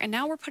over, and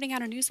now we're putting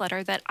out a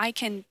newsletter that I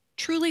can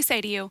truly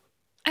say to you,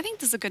 I think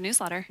this is a good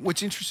newsletter.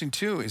 What's interesting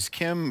too is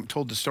Kim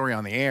told the story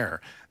on the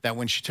air that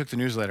when she took the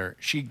newsletter,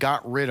 she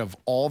got rid of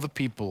all the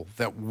people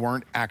that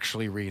weren't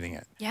actually reading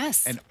it.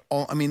 Yes. And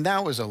I mean,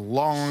 that was a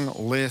long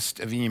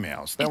list of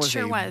emails. That was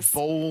a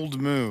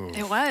bold move.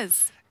 It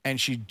was. And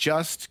she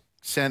just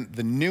sent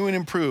the new and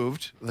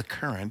improved, the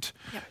current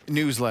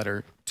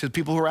newsletter to the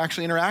people who are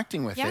actually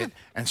interacting with it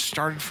and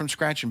started from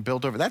scratch and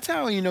built over. That's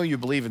how you know you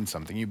believe in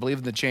something. You believe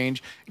in the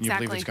change and you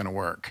believe it's going to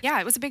work. Yeah,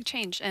 it was a big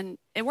change and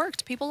it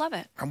worked. People love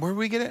it. And where do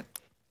we get it?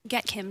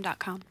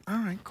 Getkim.com. All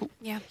right, cool.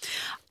 Yeah.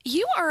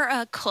 You are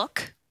a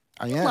cook.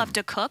 I You am. love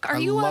to cook. I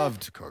love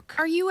to cook.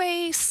 Are you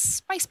a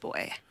spice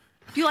boy?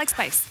 Do you like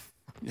spice?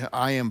 Yeah,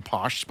 I am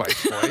posh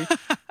spice boy.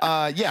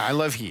 Yeah, I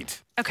love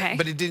heat. Okay.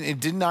 But it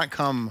did not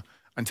come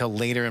until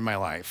later in my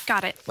life.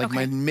 Got it. Like Okay.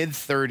 my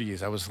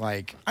mid-30s, I was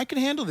like, I can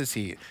handle this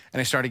heat. And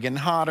I started getting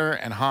hotter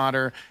and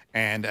hotter,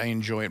 and I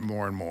enjoy it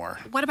more and more.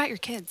 What about your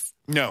kids?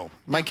 No,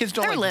 my kids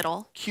don't They're like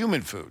little.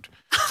 human food.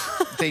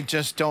 They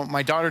just don't.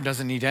 My daughter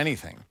doesn't need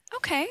anything.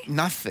 Okay.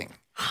 Nothing.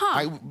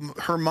 Huh.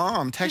 Her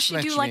mom Does texted she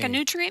me. do like a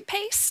nutrient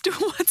paste?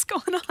 What's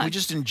going on? We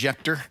just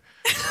inject her.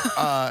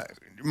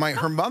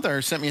 Her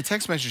mother sent me a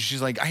text message.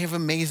 She's like, I have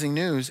amazing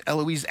news.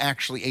 Eloise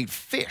actually ate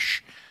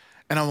fish.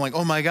 And I'm like,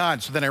 oh my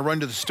God. So then I run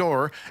to the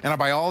store and I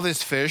buy all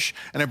this fish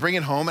and I bring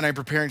it home and I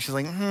prepare it. And she's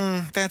like,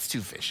 that's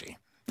too fishy.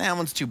 That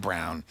one's too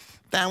brown.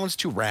 That one's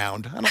too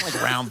round. I don't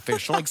like round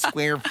fish. I like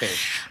square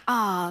fish.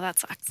 Oh, that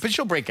sucks. But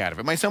she'll break out of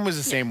it. My son was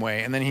the same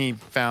way. And then he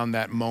found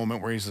that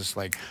moment where he's just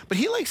like, but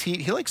he likes heat.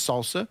 He likes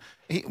salsa.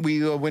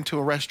 We went to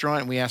a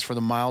restaurant and we asked for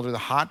the mild or the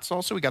hot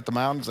salsa. We got the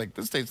mild. He's like,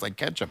 this tastes like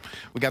ketchup.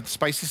 We got the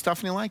spicy stuff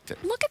and he liked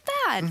it. Look at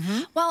that.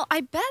 Mm-hmm. Well,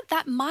 I bet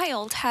that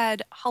mild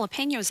had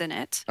jalapenos in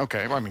it.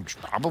 Okay. Well, I mean,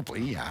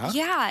 probably, yeah.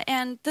 Yeah.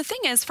 And the thing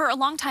is, for a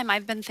long time,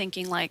 I've been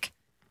thinking like,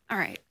 all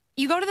right,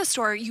 you go to the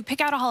store, you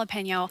pick out a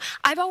jalapeno.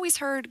 I've always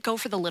heard go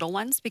for the little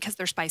ones because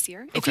they're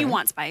spicier. If you Okay.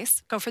 want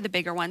spice, go for the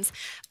bigger ones.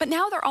 But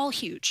now they're all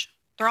huge.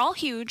 They're all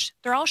huge.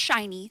 They're all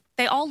shiny.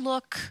 They all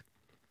look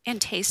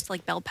and taste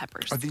like bell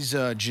peppers. Are these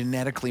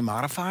genetically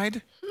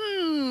modified?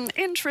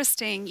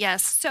 Interesting.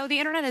 Yes. So the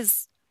internet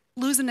is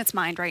losing its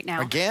mind right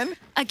now. Again?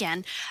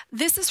 Again.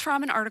 This is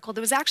from an article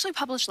that was actually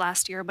published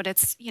last year, but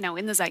it's,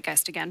 in the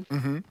zeitgeist again.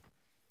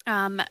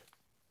 Mm-hmm.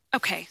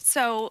 Okay.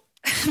 So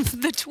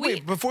the tweet.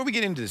 Wait, before we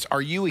get into this,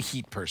 are you a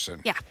heat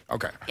person? Yeah.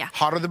 Okay. Yeah.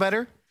 Hotter the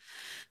better?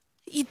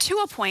 To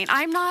a point.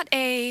 I'm not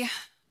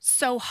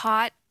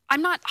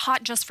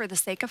hot just for the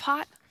sake of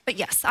hot, but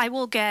yes, I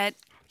will get,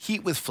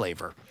 Heat with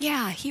flavor.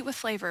 heat with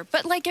flavor.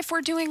 But like if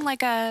we're doing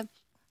like a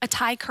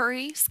Thai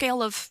curry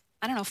scale of,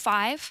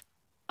 5,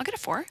 I'll get a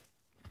 4.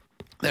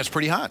 That's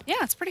pretty hot. Yeah,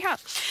 it's pretty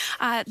hot.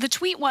 The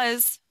tweet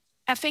was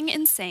effing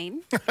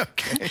insane.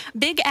 Okay.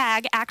 Big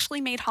Ag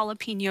actually made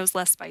jalapenos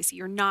less spicy.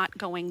 You're not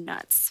going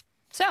nuts.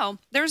 So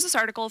there's this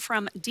article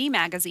from D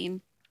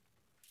Magazine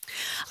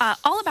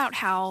all about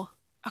how,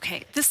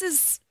 this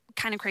is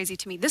kind of crazy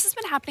to me. This has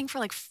been happening for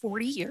like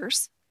 40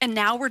 years. And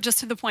now we're just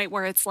to the point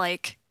where it's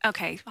like,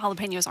 okay,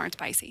 jalapenos aren't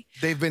spicy.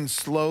 They've been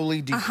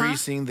slowly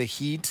decreasing the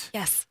heat.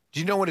 Yes.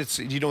 Do you know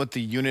what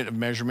the unit of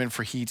measurement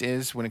for heat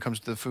is when it comes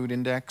to the food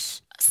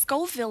index?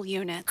 Scoville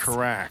units.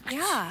 Correct.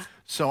 Yeah.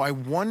 So I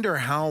wonder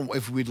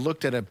if we'd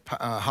looked at a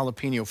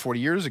jalapeno 40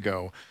 years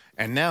ago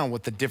and now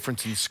what the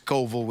difference in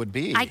Scoville would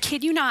be. I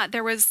kid you not.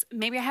 There was,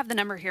 maybe I have the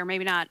number here,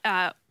 maybe not.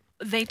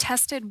 They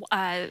tested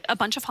a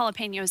bunch of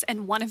jalapenos,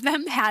 and one of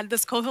them had the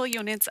Scoville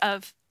units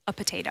of a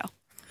potato,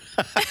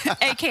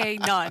 AKA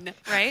none,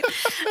 right?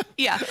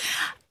 Yeah.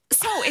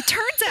 So it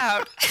turns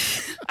out,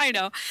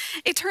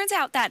 it turns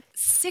out that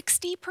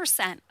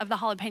 60% of the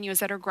jalapenos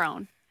that are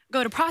grown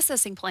go to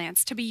processing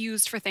plants to be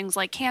used for things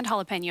like canned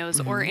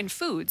jalapenos or in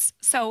foods.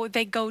 So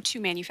they go to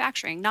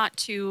manufacturing, not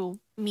to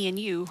me and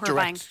you who are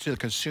buying. Direct to the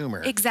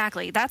consumer.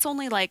 Exactly. That's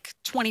only like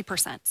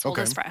 20% sold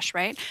as fresh,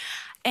 right?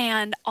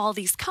 And all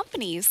these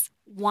companies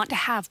want to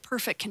have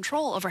perfect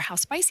control over how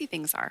spicy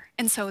things are.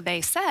 And so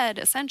they said,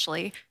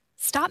 essentially,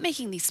 stop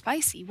making these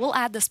spicy. We'll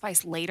add the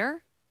spice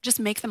later. Just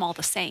make them all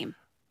the same.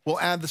 We'll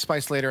add the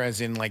spice later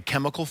as in like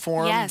chemical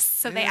form? Yes.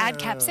 So they add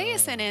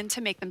capsaicin in to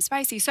make them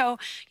spicy. So,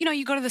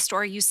 you go to the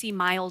store, you see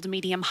mild,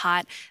 medium,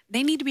 hot.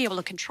 They need to be able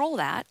to control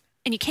that.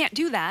 And you can't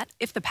do that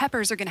if the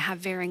peppers are going to have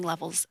varying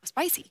levels of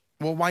spicy.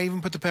 Well, why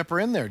even put the pepper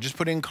in there? Just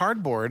put it in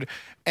cardboard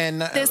and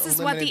This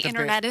is what the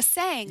internet is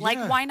saying. Like,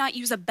 why not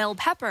use a bell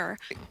pepper?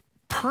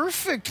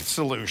 Perfect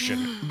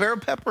solution. Bell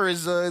pepper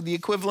is the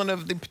equivalent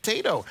of the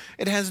potato.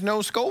 It has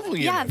no Scoville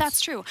units. Yeah,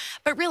 that's true.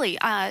 But really,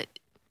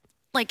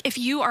 like if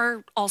you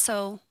are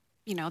also,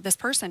 this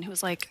person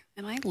who's like,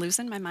 am I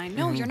losing my mind?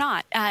 No, you're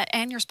not.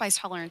 And your spice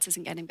tolerance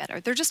isn't getting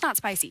better. They're just not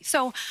spicy.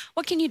 So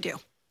what can you do?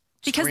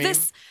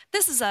 Because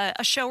this is a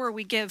show where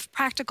we give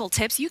practical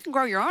tips. You can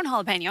grow your own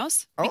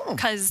jalapenos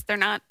because they're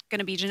not going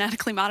to be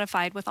genetically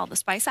modified with all the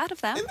spice out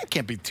of them. And it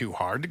can't be too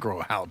hard to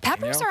grow a jalapeno.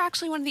 Peppers are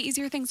actually one of the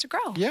easier things to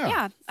grow.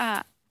 Yeah.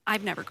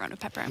 I've never grown a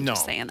pepper. I'm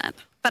just saying that.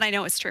 But I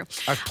know it's true.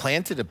 I've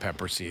planted a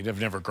pepper seed. I've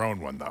never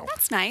grown one, though.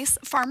 That's nice.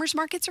 Farmers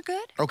markets are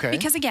good. Okay.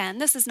 Because, again,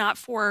 this is not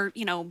for,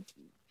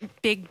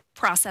 big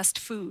processed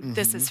food.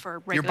 This is for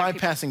regular You're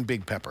people. bypassing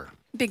big pepper.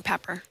 Big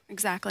pepper,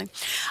 exactly.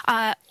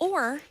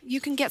 Or you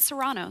can get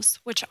serranos,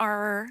 which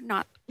are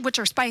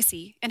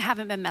spicy and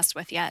haven't been messed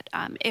with yet.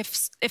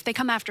 If they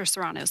come after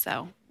serranos,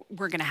 though,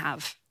 we're going to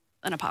have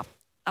an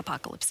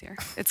apocalypse here.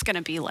 It's going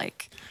to be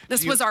like,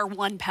 this was our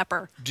one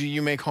pepper. Do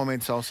you make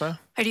homemade salsa?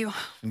 I do.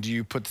 And do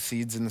you put the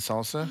seeds in the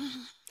salsa?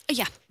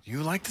 Yeah.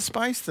 You like the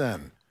spice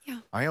then?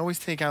 Yeah. I always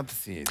take out the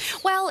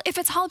seeds. Well, if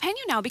it's jalapeno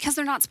now, because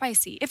they're not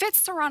spicy. If it's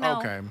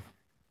serrano,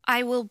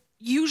 I will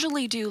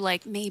usually do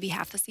like maybe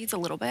half the seeds, a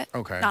little bit.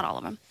 Okay. Not all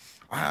of them.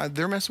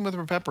 They're messing with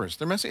our peppers.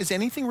 They're messing. Is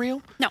anything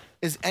real? No.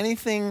 Is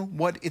anything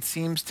what it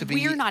seems to be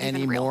We're not even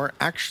real. anymore?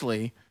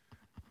 Actually,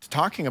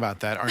 talking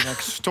about that, our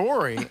next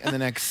story and the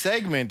next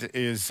segment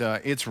is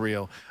it's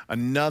real.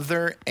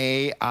 Another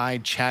AI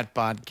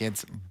chatbot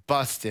gets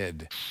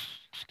busted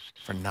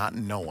for not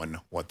knowing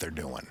what they're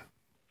doing.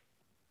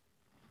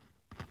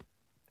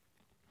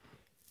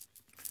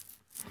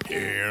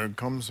 Here it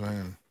comes,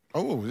 man.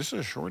 Oh, this is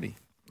a shorty.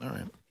 All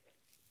right.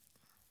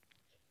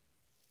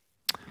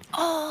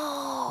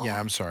 Oh. Yeah,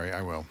 I'm sorry.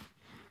 I will.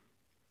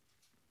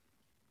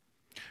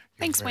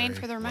 Thanks, Wayne,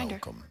 for the reminder.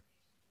 Welcome.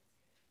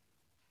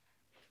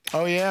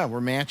 Oh, yeah,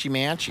 we're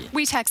matchy-matchy.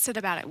 We texted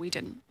about it. We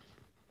didn't.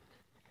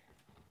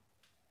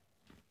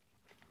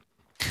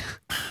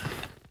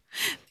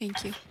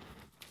 Thank you.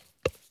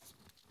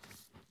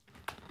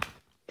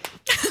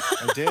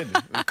 I did.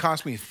 It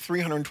cost me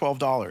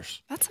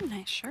 $312. That's a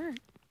nice shirt.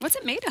 What's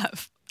it made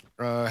of?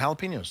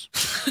 Jalapenos.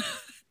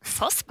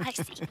 So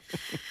spicy.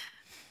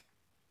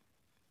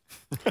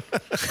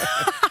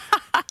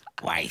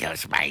 Why so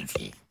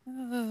spicy?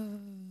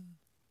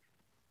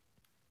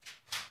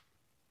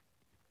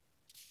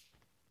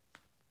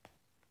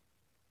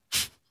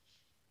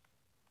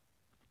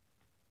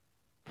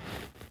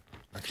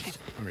 Okay,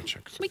 let me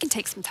check. We can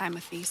take some time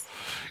with these.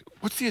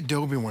 What's the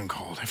Adobe one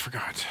called? I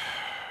forgot.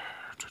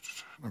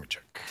 Let me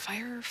check.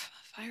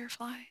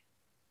 Firefly?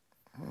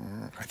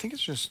 I think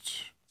it's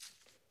just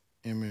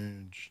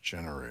image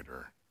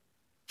generator.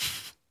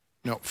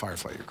 No,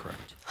 Firefly, you're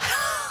correct.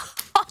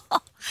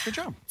 Good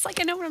job. It's like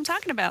I know what I'm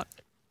talking about.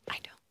 I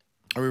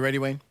don't. Are we ready,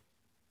 Wayne?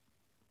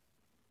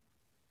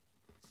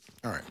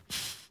 All right.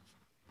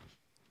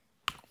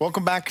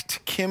 Welcome back to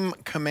Kim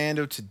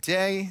Commando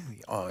today.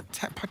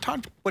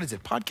 What is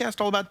it?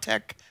 Podcast all about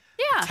tech?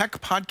 Yeah. Tech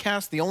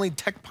podcast, the only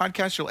tech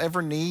podcast you'll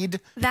ever need.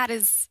 That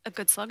is a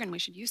good slogan. We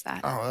should use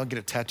that. Oh, I'll get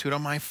it tattooed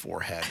on my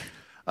forehead.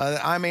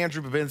 I'm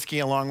Andrew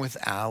Babinski along with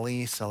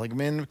Allie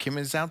Seligman. Kim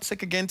is out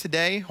sick again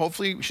today.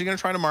 Hopefully, she's going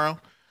to try tomorrow.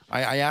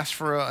 I asked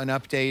for an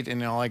update,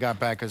 and all I got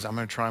back is I'm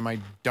going to try my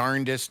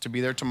darndest to be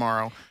there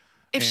tomorrow.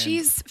 If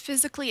she's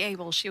physically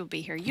able, she will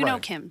be here. You know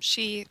Kim.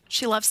 She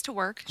loves to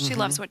work. She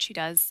loves what she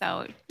does.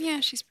 So,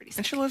 yeah, she's pretty sick.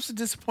 And she loves to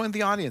disappoint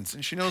the audience.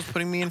 And she knows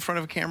putting me in front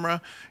of a camera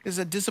is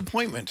a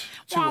disappointment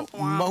to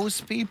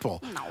most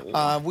people.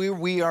 No.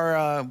 We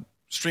are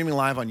streaming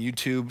live on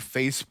YouTube,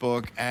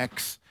 Facebook,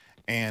 X,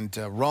 and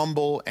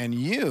Rumble. And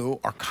you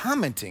are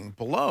commenting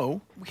below.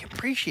 We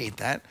appreciate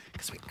that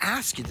because we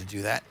ask you to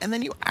do that. And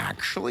then you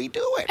actually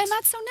do it. And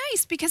that's so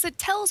nice because it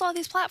tells all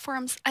these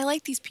platforms, I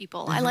like these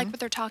people. I like what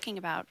they're talking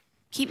about.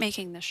 Keep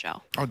making this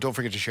show. Oh, don't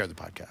forget to share the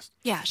podcast.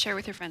 Yeah, share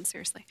with your friends,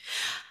 seriously.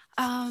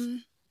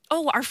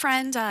 Our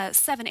friend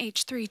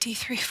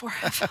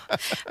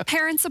 7H3T34F.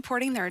 Parents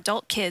supporting their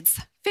adult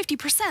kids.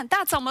 50%.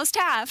 That's almost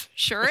half.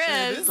 Sure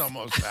is. It is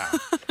almost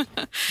half.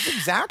 It's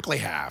exactly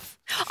half.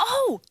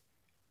 Oh,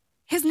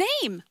 his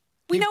name.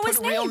 We know his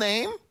name. Real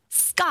name?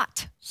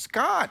 Scott.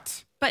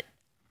 Scott. But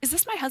is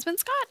this my husband,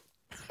 Scott?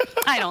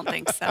 I don't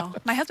think so.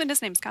 My husband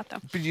is named Scott, though.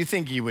 But you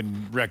think you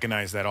would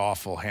recognize that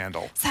awful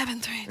handle?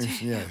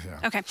 732. Yeah.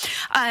 Okay.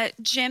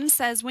 Jim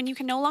says, when you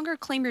can no longer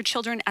claim your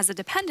children as a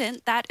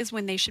dependent, that is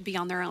when they should be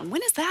on their own.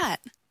 When is that?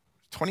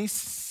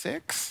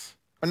 26?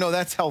 Oh, no,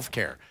 that's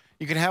healthcare.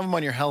 You can have them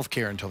on your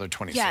healthcare until they're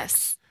 26.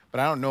 Yes. But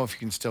I don't know if you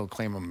can still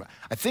claim them.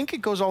 I think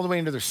it goes all the way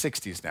into their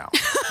 60s now.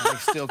 They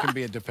still can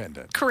be a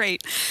dependent.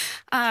 Great.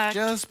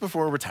 Just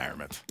before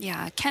retirement.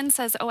 Yeah. Ken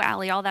says, oh,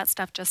 Allie, all that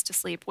stuff just to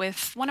sleep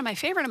with one of my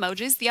favorite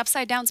emojis, the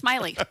upside down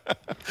smiley.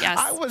 Yes.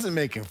 I wasn't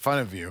making fun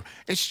of you.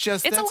 It's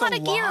just it's that's a lot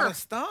of gear. Of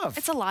stuff.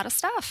 It's a lot of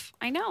stuff.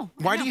 I know.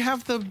 Why do you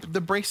have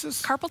the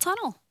braces? Carpal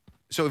tunnel.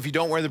 So if you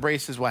don't wear the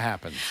braces, what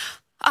happens?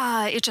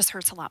 It just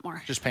hurts a lot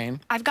more. Just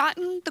pain? I've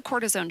gotten the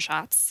cortisone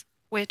shots,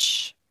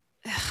 which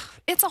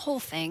it's a whole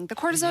thing. The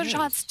cortisone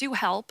shots do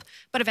help,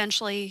 but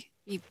eventually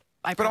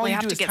I probably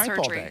have to get surgery.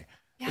 All day.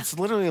 Yeah. It's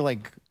literally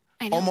like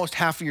almost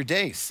half of your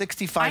day,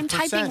 65%. I'm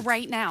typing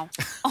right now,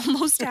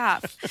 almost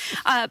half.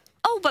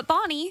 But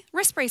Bonnie,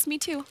 wrist brace me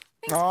too.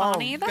 Thanks,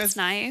 Bonnie. That's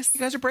nice. You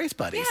guys are brace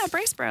buddies. Yeah,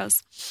 brace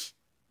bros.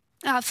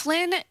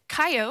 Flying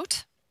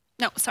Coyote.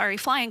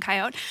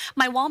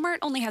 My Walmart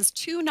only has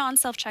 2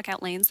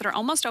 non-self-checkout lanes that are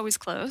almost always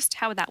closed.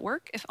 How would that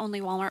work if only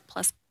Walmart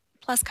Plus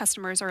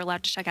customers are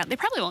allowed to check out? They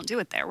probably won't do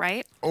it there,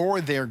 right?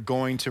 Or they're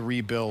going to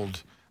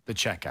rebuild the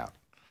checkout.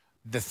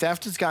 The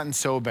theft has gotten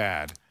so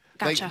bad.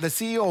 Gotcha. Like the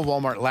CEO of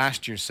Walmart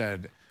last year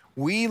said,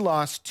 we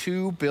lost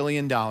 $2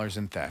 billion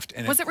in theft.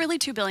 And was it really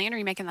 $2 billion, or are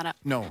you making that up?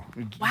 No,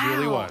 it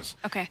really was.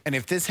 Okay. And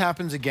if this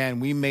happens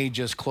again, we may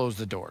just close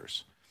the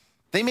doors.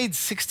 They made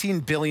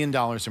 $16 billion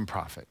in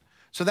profit.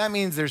 So that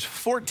means there's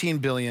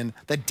 $14 billion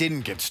that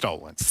didn't get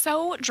stolen.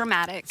 So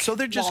dramatic. So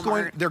they're just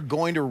they're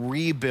going to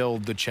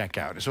rebuild the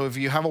checkout. So if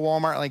you have a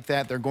Walmart like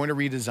that, they're going to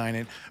redesign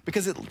it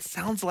because it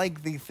sounds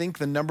like they think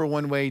the number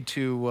one way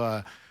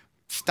to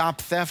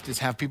stop theft is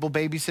have people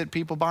babysit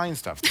people buying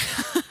stuff.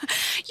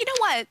 You know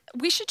what?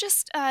 We should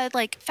just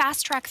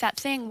fast track that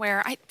thing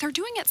where they're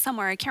doing it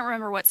somewhere. I can't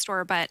remember what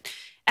store, but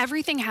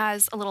everything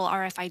has a little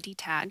RFID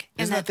tag.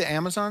 Isn't that the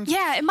Amazons?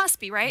 Yeah, it must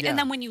be, right? Yeah. And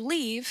then when you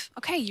leave,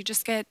 okay, you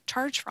just get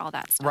charged for all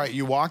that stuff. Right.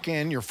 You walk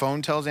in, your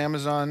phone tells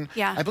Amazon.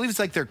 Yeah. I believe it's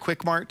like their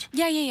Quick Mart.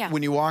 Yeah.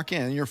 When you walk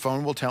in, your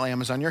phone will tell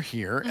Amazon you're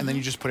here, and then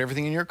you just put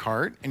everything in your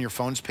cart, and your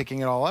phone's picking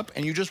it all up,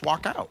 and you just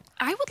walk out.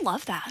 I would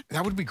love that.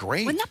 That would be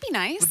great. Wouldn't that be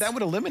nice? But that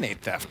would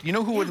eliminate theft. You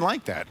know who wouldn't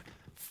like that?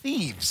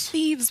 Thieves.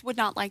 Thieves would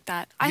not like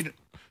that.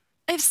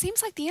 It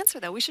seems like the answer,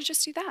 though. We should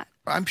just do that.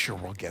 I'm sure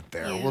we'll get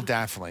there. Yeah. We'll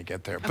definitely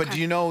get there. But Okay.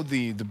 do you know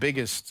the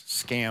biggest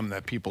scam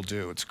that people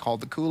do? It's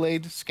called the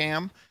Kool-Aid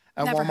scam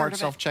at Never heard Walmart of it.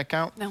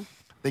 self-checkout. No.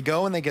 They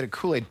go and they get a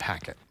Kool-Aid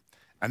packet,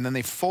 and then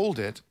they fold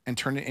it and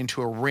turn it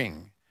into a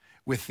ring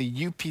with the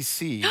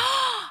UPC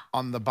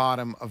on the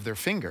bottom of their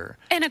finger.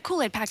 And a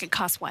Kool-Aid packet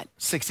costs what?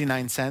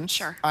 69 cents.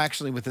 Sure.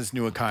 Actually, with this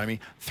new economy,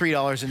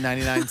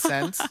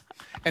 $3.99.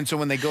 And so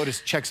when they go to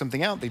check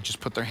something out, they just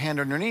put their hand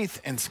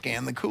underneath and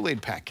scan the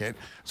Kool-Aid packet.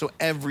 So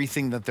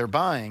everything that they're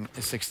buying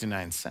is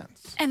 69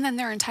 cents. And then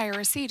their entire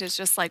receipt is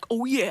just like,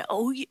 oh yeah.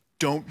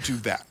 Don't do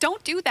that.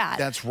 Don't do that.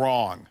 That's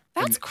wrong.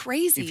 That's And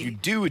crazy. If you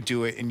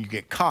do it and you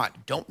get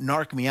caught, don't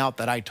narc me out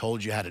that I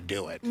told you how to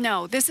do it.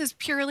 No, this is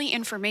purely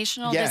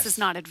informational. Yes. This is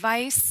not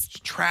advice. It's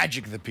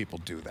tragic that people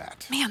do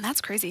that. Man,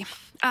 that's crazy.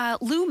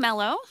 Lou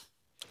Mello.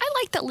 I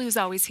like that Lou's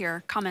always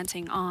here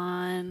commenting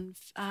on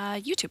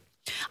YouTube.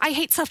 I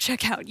hate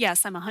self-checkout.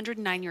 Yes, I'm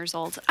 109 years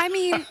old. I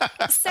mean,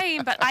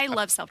 same, but I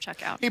love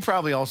self-checkout. He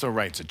probably also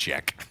writes a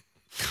check.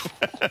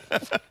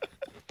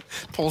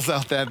 Pulls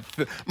out that.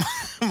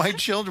 My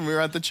children, we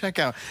were at the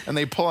checkout, and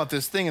they pull out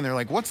this thing, and they're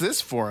like, "What's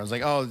this for?" I was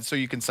like, "Oh, so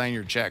you can sign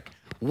your check."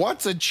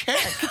 What's a check?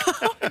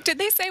 Did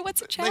they say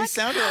what's a check? They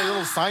sounded like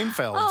little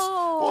Seinfelds.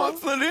 Oh.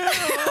 What's the deal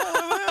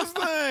with this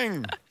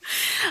thing?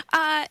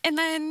 And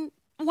then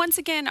once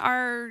again,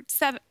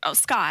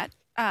 Scott.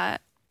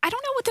 I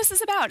don't know what this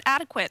is about.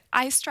 Adequate.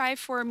 I strive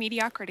for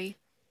mediocrity.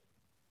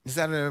 Is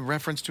that a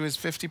reference to his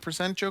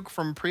 50% joke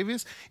from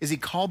previous? Is he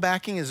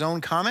callbacking his own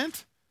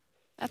comment?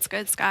 That's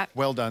good, Scott.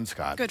 Well done,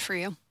 Scott. Good for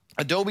you.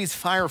 Adobe's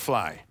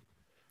Firefly.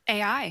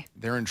 AI.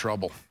 They're in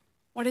trouble.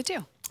 What'd it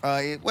do?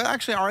 Well,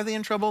 actually, are they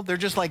in trouble? They're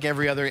just like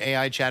every other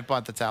AI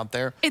chatbot that's out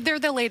there. They're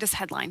the latest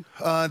headline.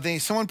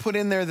 Someone put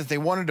in there that they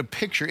wanted a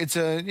picture.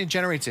 It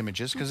generates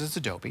images because it's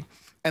Adobe.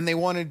 And they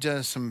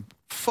wanted some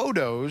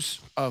photos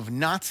of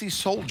Nazi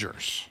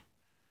soldiers.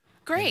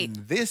 Great.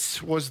 And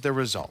this was the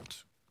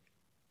result.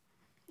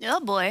 Oh,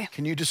 boy.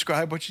 Can you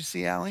describe what you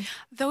see, Allie?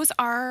 Those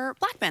are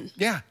black men.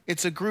 Yeah,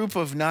 it's a group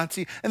of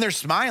Nazi, and they're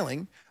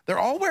smiling. They're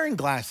all wearing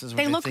glasses.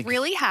 They look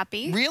really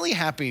happy Really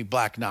happy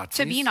black Nazis.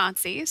 to be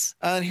Nazis.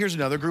 Here's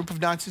another group of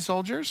Nazi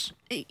soldiers.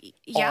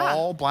 Yeah.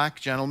 All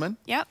black gentlemen.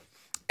 Yep.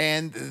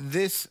 And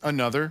this,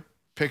 another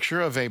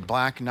picture of a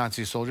black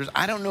Nazi soldier.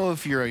 I don't know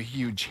if you're a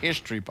huge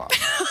history buff.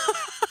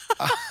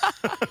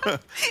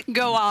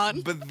 Go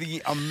on. But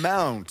the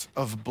amount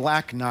of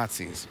black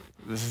Nazis,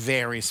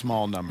 very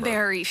small number.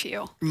 Very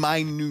few.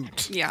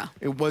 Minute. Yeah.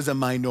 It was a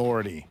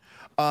minority.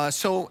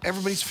 So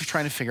everybody's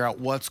trying to figure out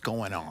what's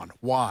going on.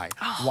 Why?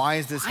 Why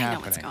is this happening? I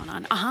know what's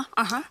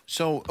going on.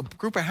 So a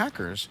group of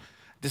hackers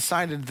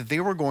decided that they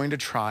were going to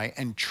try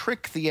and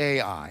trick the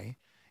AI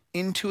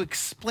into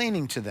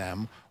explaining to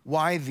them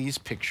why these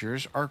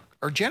pictures are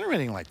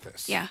generating like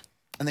this. Yeah.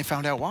 And they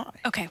found out why.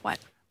 Okay, what?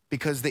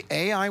 Because the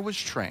AI was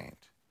trained.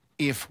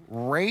 If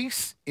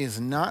race is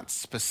not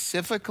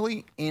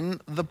specifically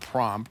in the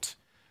prompt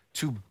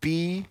to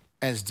be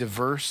as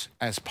diverse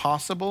as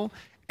possible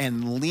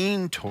and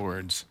lean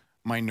towards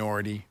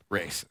minority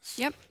races.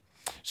 Yep.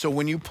 So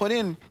when you put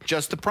in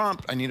just the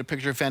prompt, I need a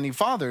picture of founding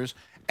fathers,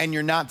 and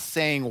you're not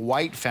saying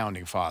white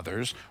founding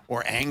fathers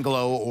or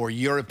Anglo or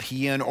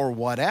European or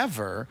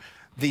whatever,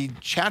 the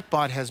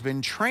chatbot has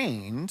been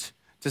trained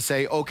to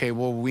say, okay,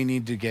 well, we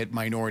need to get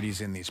minorities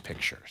in these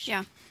pictures.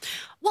 Yeah.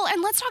 Well,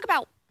 and let's talk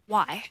about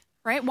why,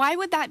 right? Why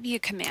would that be a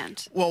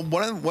command? Well,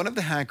 one of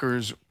the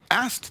hackers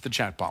asked the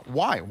chatbot,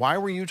 why? Why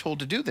were you told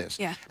to do this?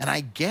 Yeah. And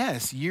I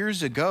guess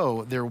years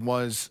ago there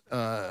was,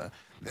 and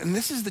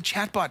this is the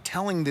chatbot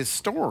telling this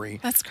story.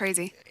 That's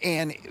crazy.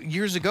 And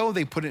years ago,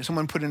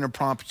 someone put in a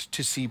prompt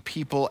to see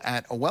people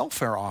at a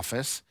welfare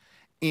office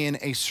in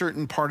a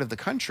certain part of the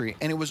country,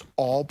 and it was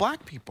all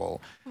black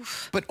people.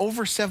 Oof. But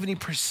over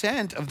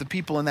 70% of the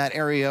people in that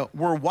area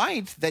were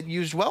white that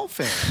used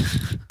welfare.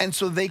 And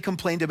so they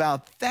complained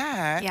about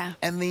that, Yeah.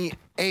 and the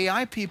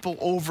AI people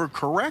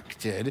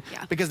overcorrected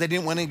because they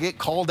didn't want to get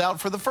called out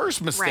for the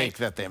first mistake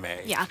that they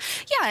made. Yeah.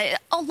 Yeah,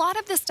 a lot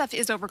of this stuff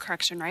is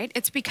overcorrection, right?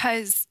 It's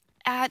because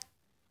at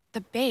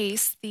the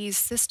base, these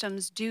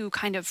systems do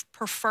kind of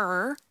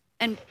prefer,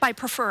 and by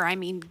prefer, I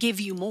mean give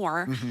you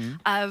more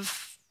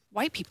of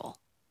white people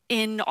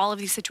in all of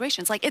these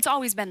situations. Like, it's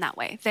always been that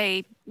way.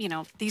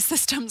 These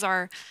systems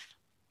are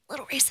a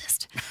little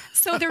racist.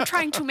 So they're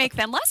trying to make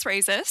them less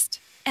racist,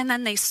 and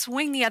then they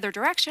swing the other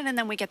direction, and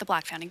then we get the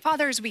black founding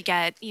fathers. We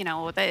get,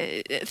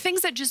 the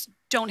things that just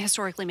don't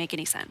historically make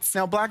any sense.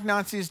 Now, Black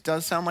Nazis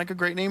does sound like a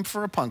great name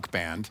for a punk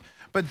band.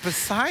 But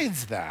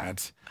besides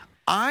that,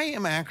 I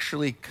am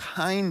actually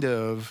kind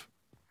of,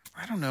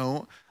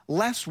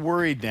 less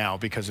worried now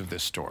because of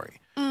this story.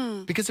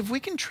 Because if we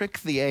can trick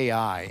the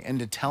AI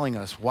into telling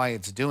us why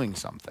it's doing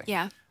something,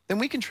 then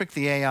we can trick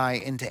the AI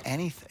into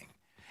anything.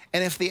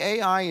 And if the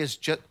AI is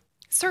just...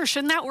 Sir,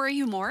 shouldn't that worry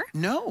you more?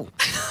 No,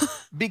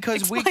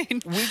 because we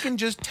can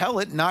just tell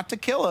it not to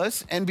kill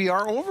us and be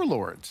our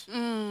overlords.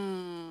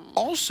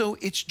 Also,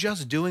 it's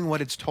just doing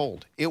what it's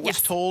told. It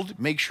was told,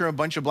 make sure a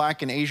bunch of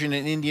Black and Asian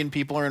and Indian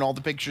people are in all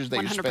the pictures that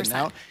 100%. You're spitting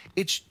out.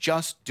 It's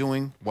just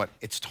doing what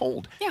it's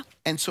told.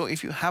 And so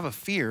if you have a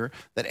fear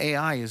that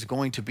AI is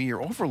going to be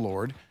your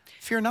overlord,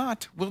 fear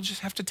not. We'll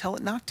just have to tell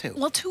it not to.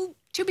 Well,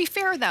 to be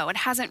fair, though, it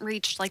hasn't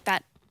reached like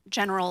that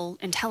general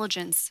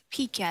intelligence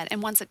peak yet.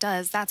 And once it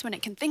does, that's when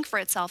it can think for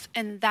itself.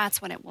 And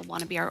that's when it will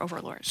want to be our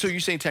overlord. So you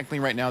say technically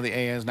right now the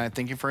AI is not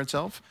thinking for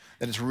itself?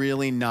 That it's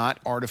really not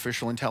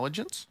artificial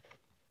intelligence?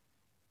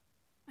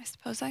 I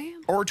suppose I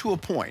am. Or to a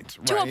point,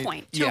 right? To a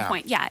point. To a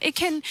point. Yeah. It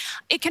can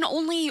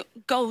only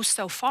go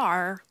so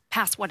far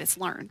past what it's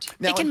learned.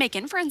 Now, it can make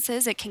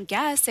inferences. It can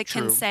guess. It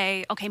can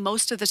say, okay,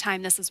 most of the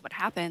time this is what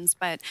happens.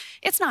 But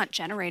it's not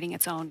generating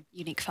its own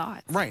unique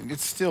thoughts. Right.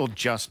 It's still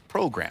just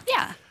programmed.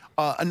 Yeah.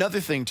 Another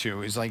thing,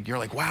 too, is like, you're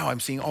like, wow, I'm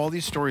seeing all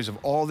these stories of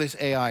all this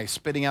AI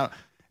spitting out.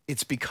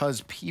 It's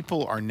because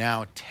people are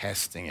now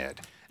testing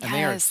it. And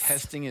they are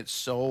testing it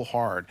so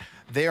hard.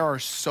 There are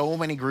so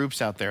many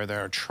groups out there that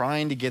are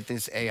trying to get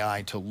this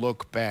AI to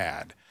look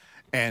bad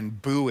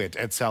and boo it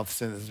at South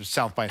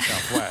by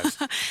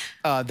Southwest.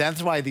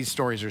 That's why these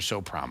stories are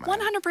so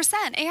prominent. 100%.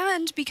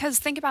 And because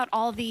think about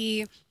all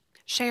the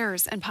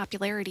shares and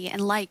popularity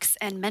and likes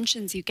and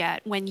mentions you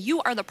get when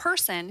you are the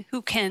person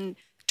who can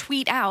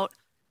tweet out,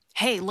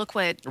 hey, look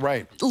what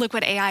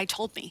AI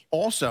told me.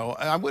 Also,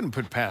 I wouldn't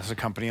put past a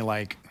company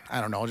like,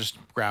 I don't know, just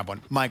grab one,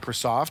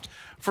 Microsoft,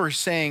 for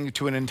saying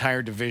to an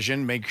entire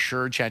division, make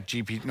sure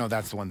ChatGPT, no,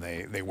 that's the one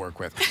they work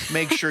with,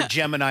 make sure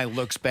Gemini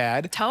looks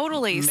bad.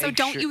 Totally. So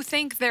don't you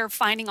think they're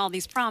finding all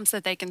these prompts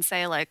that they can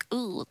say like, ooh,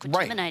 look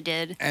what Gemini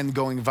did. And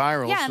going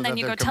viral. Yeah, and then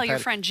you go tell your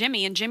friend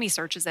Jimmy, and Jimmy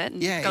searches it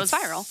and goes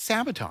viral.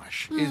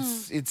 Sabotage.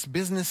 It's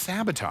business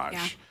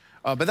sabotage.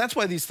 But that's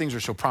why these things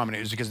are so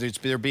prominent, is because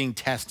they're being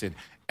tested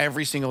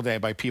every single day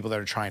by people that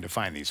are trying to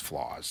find these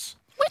flaws.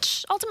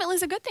 Which ultimately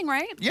is a good thing,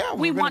 right? Yeah.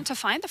 We want to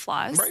find the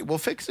flaws. Right. We'll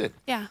fix it.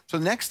 Yeah. So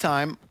next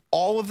time,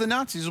 all of the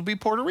Nazis will be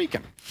Puerto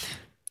Rican.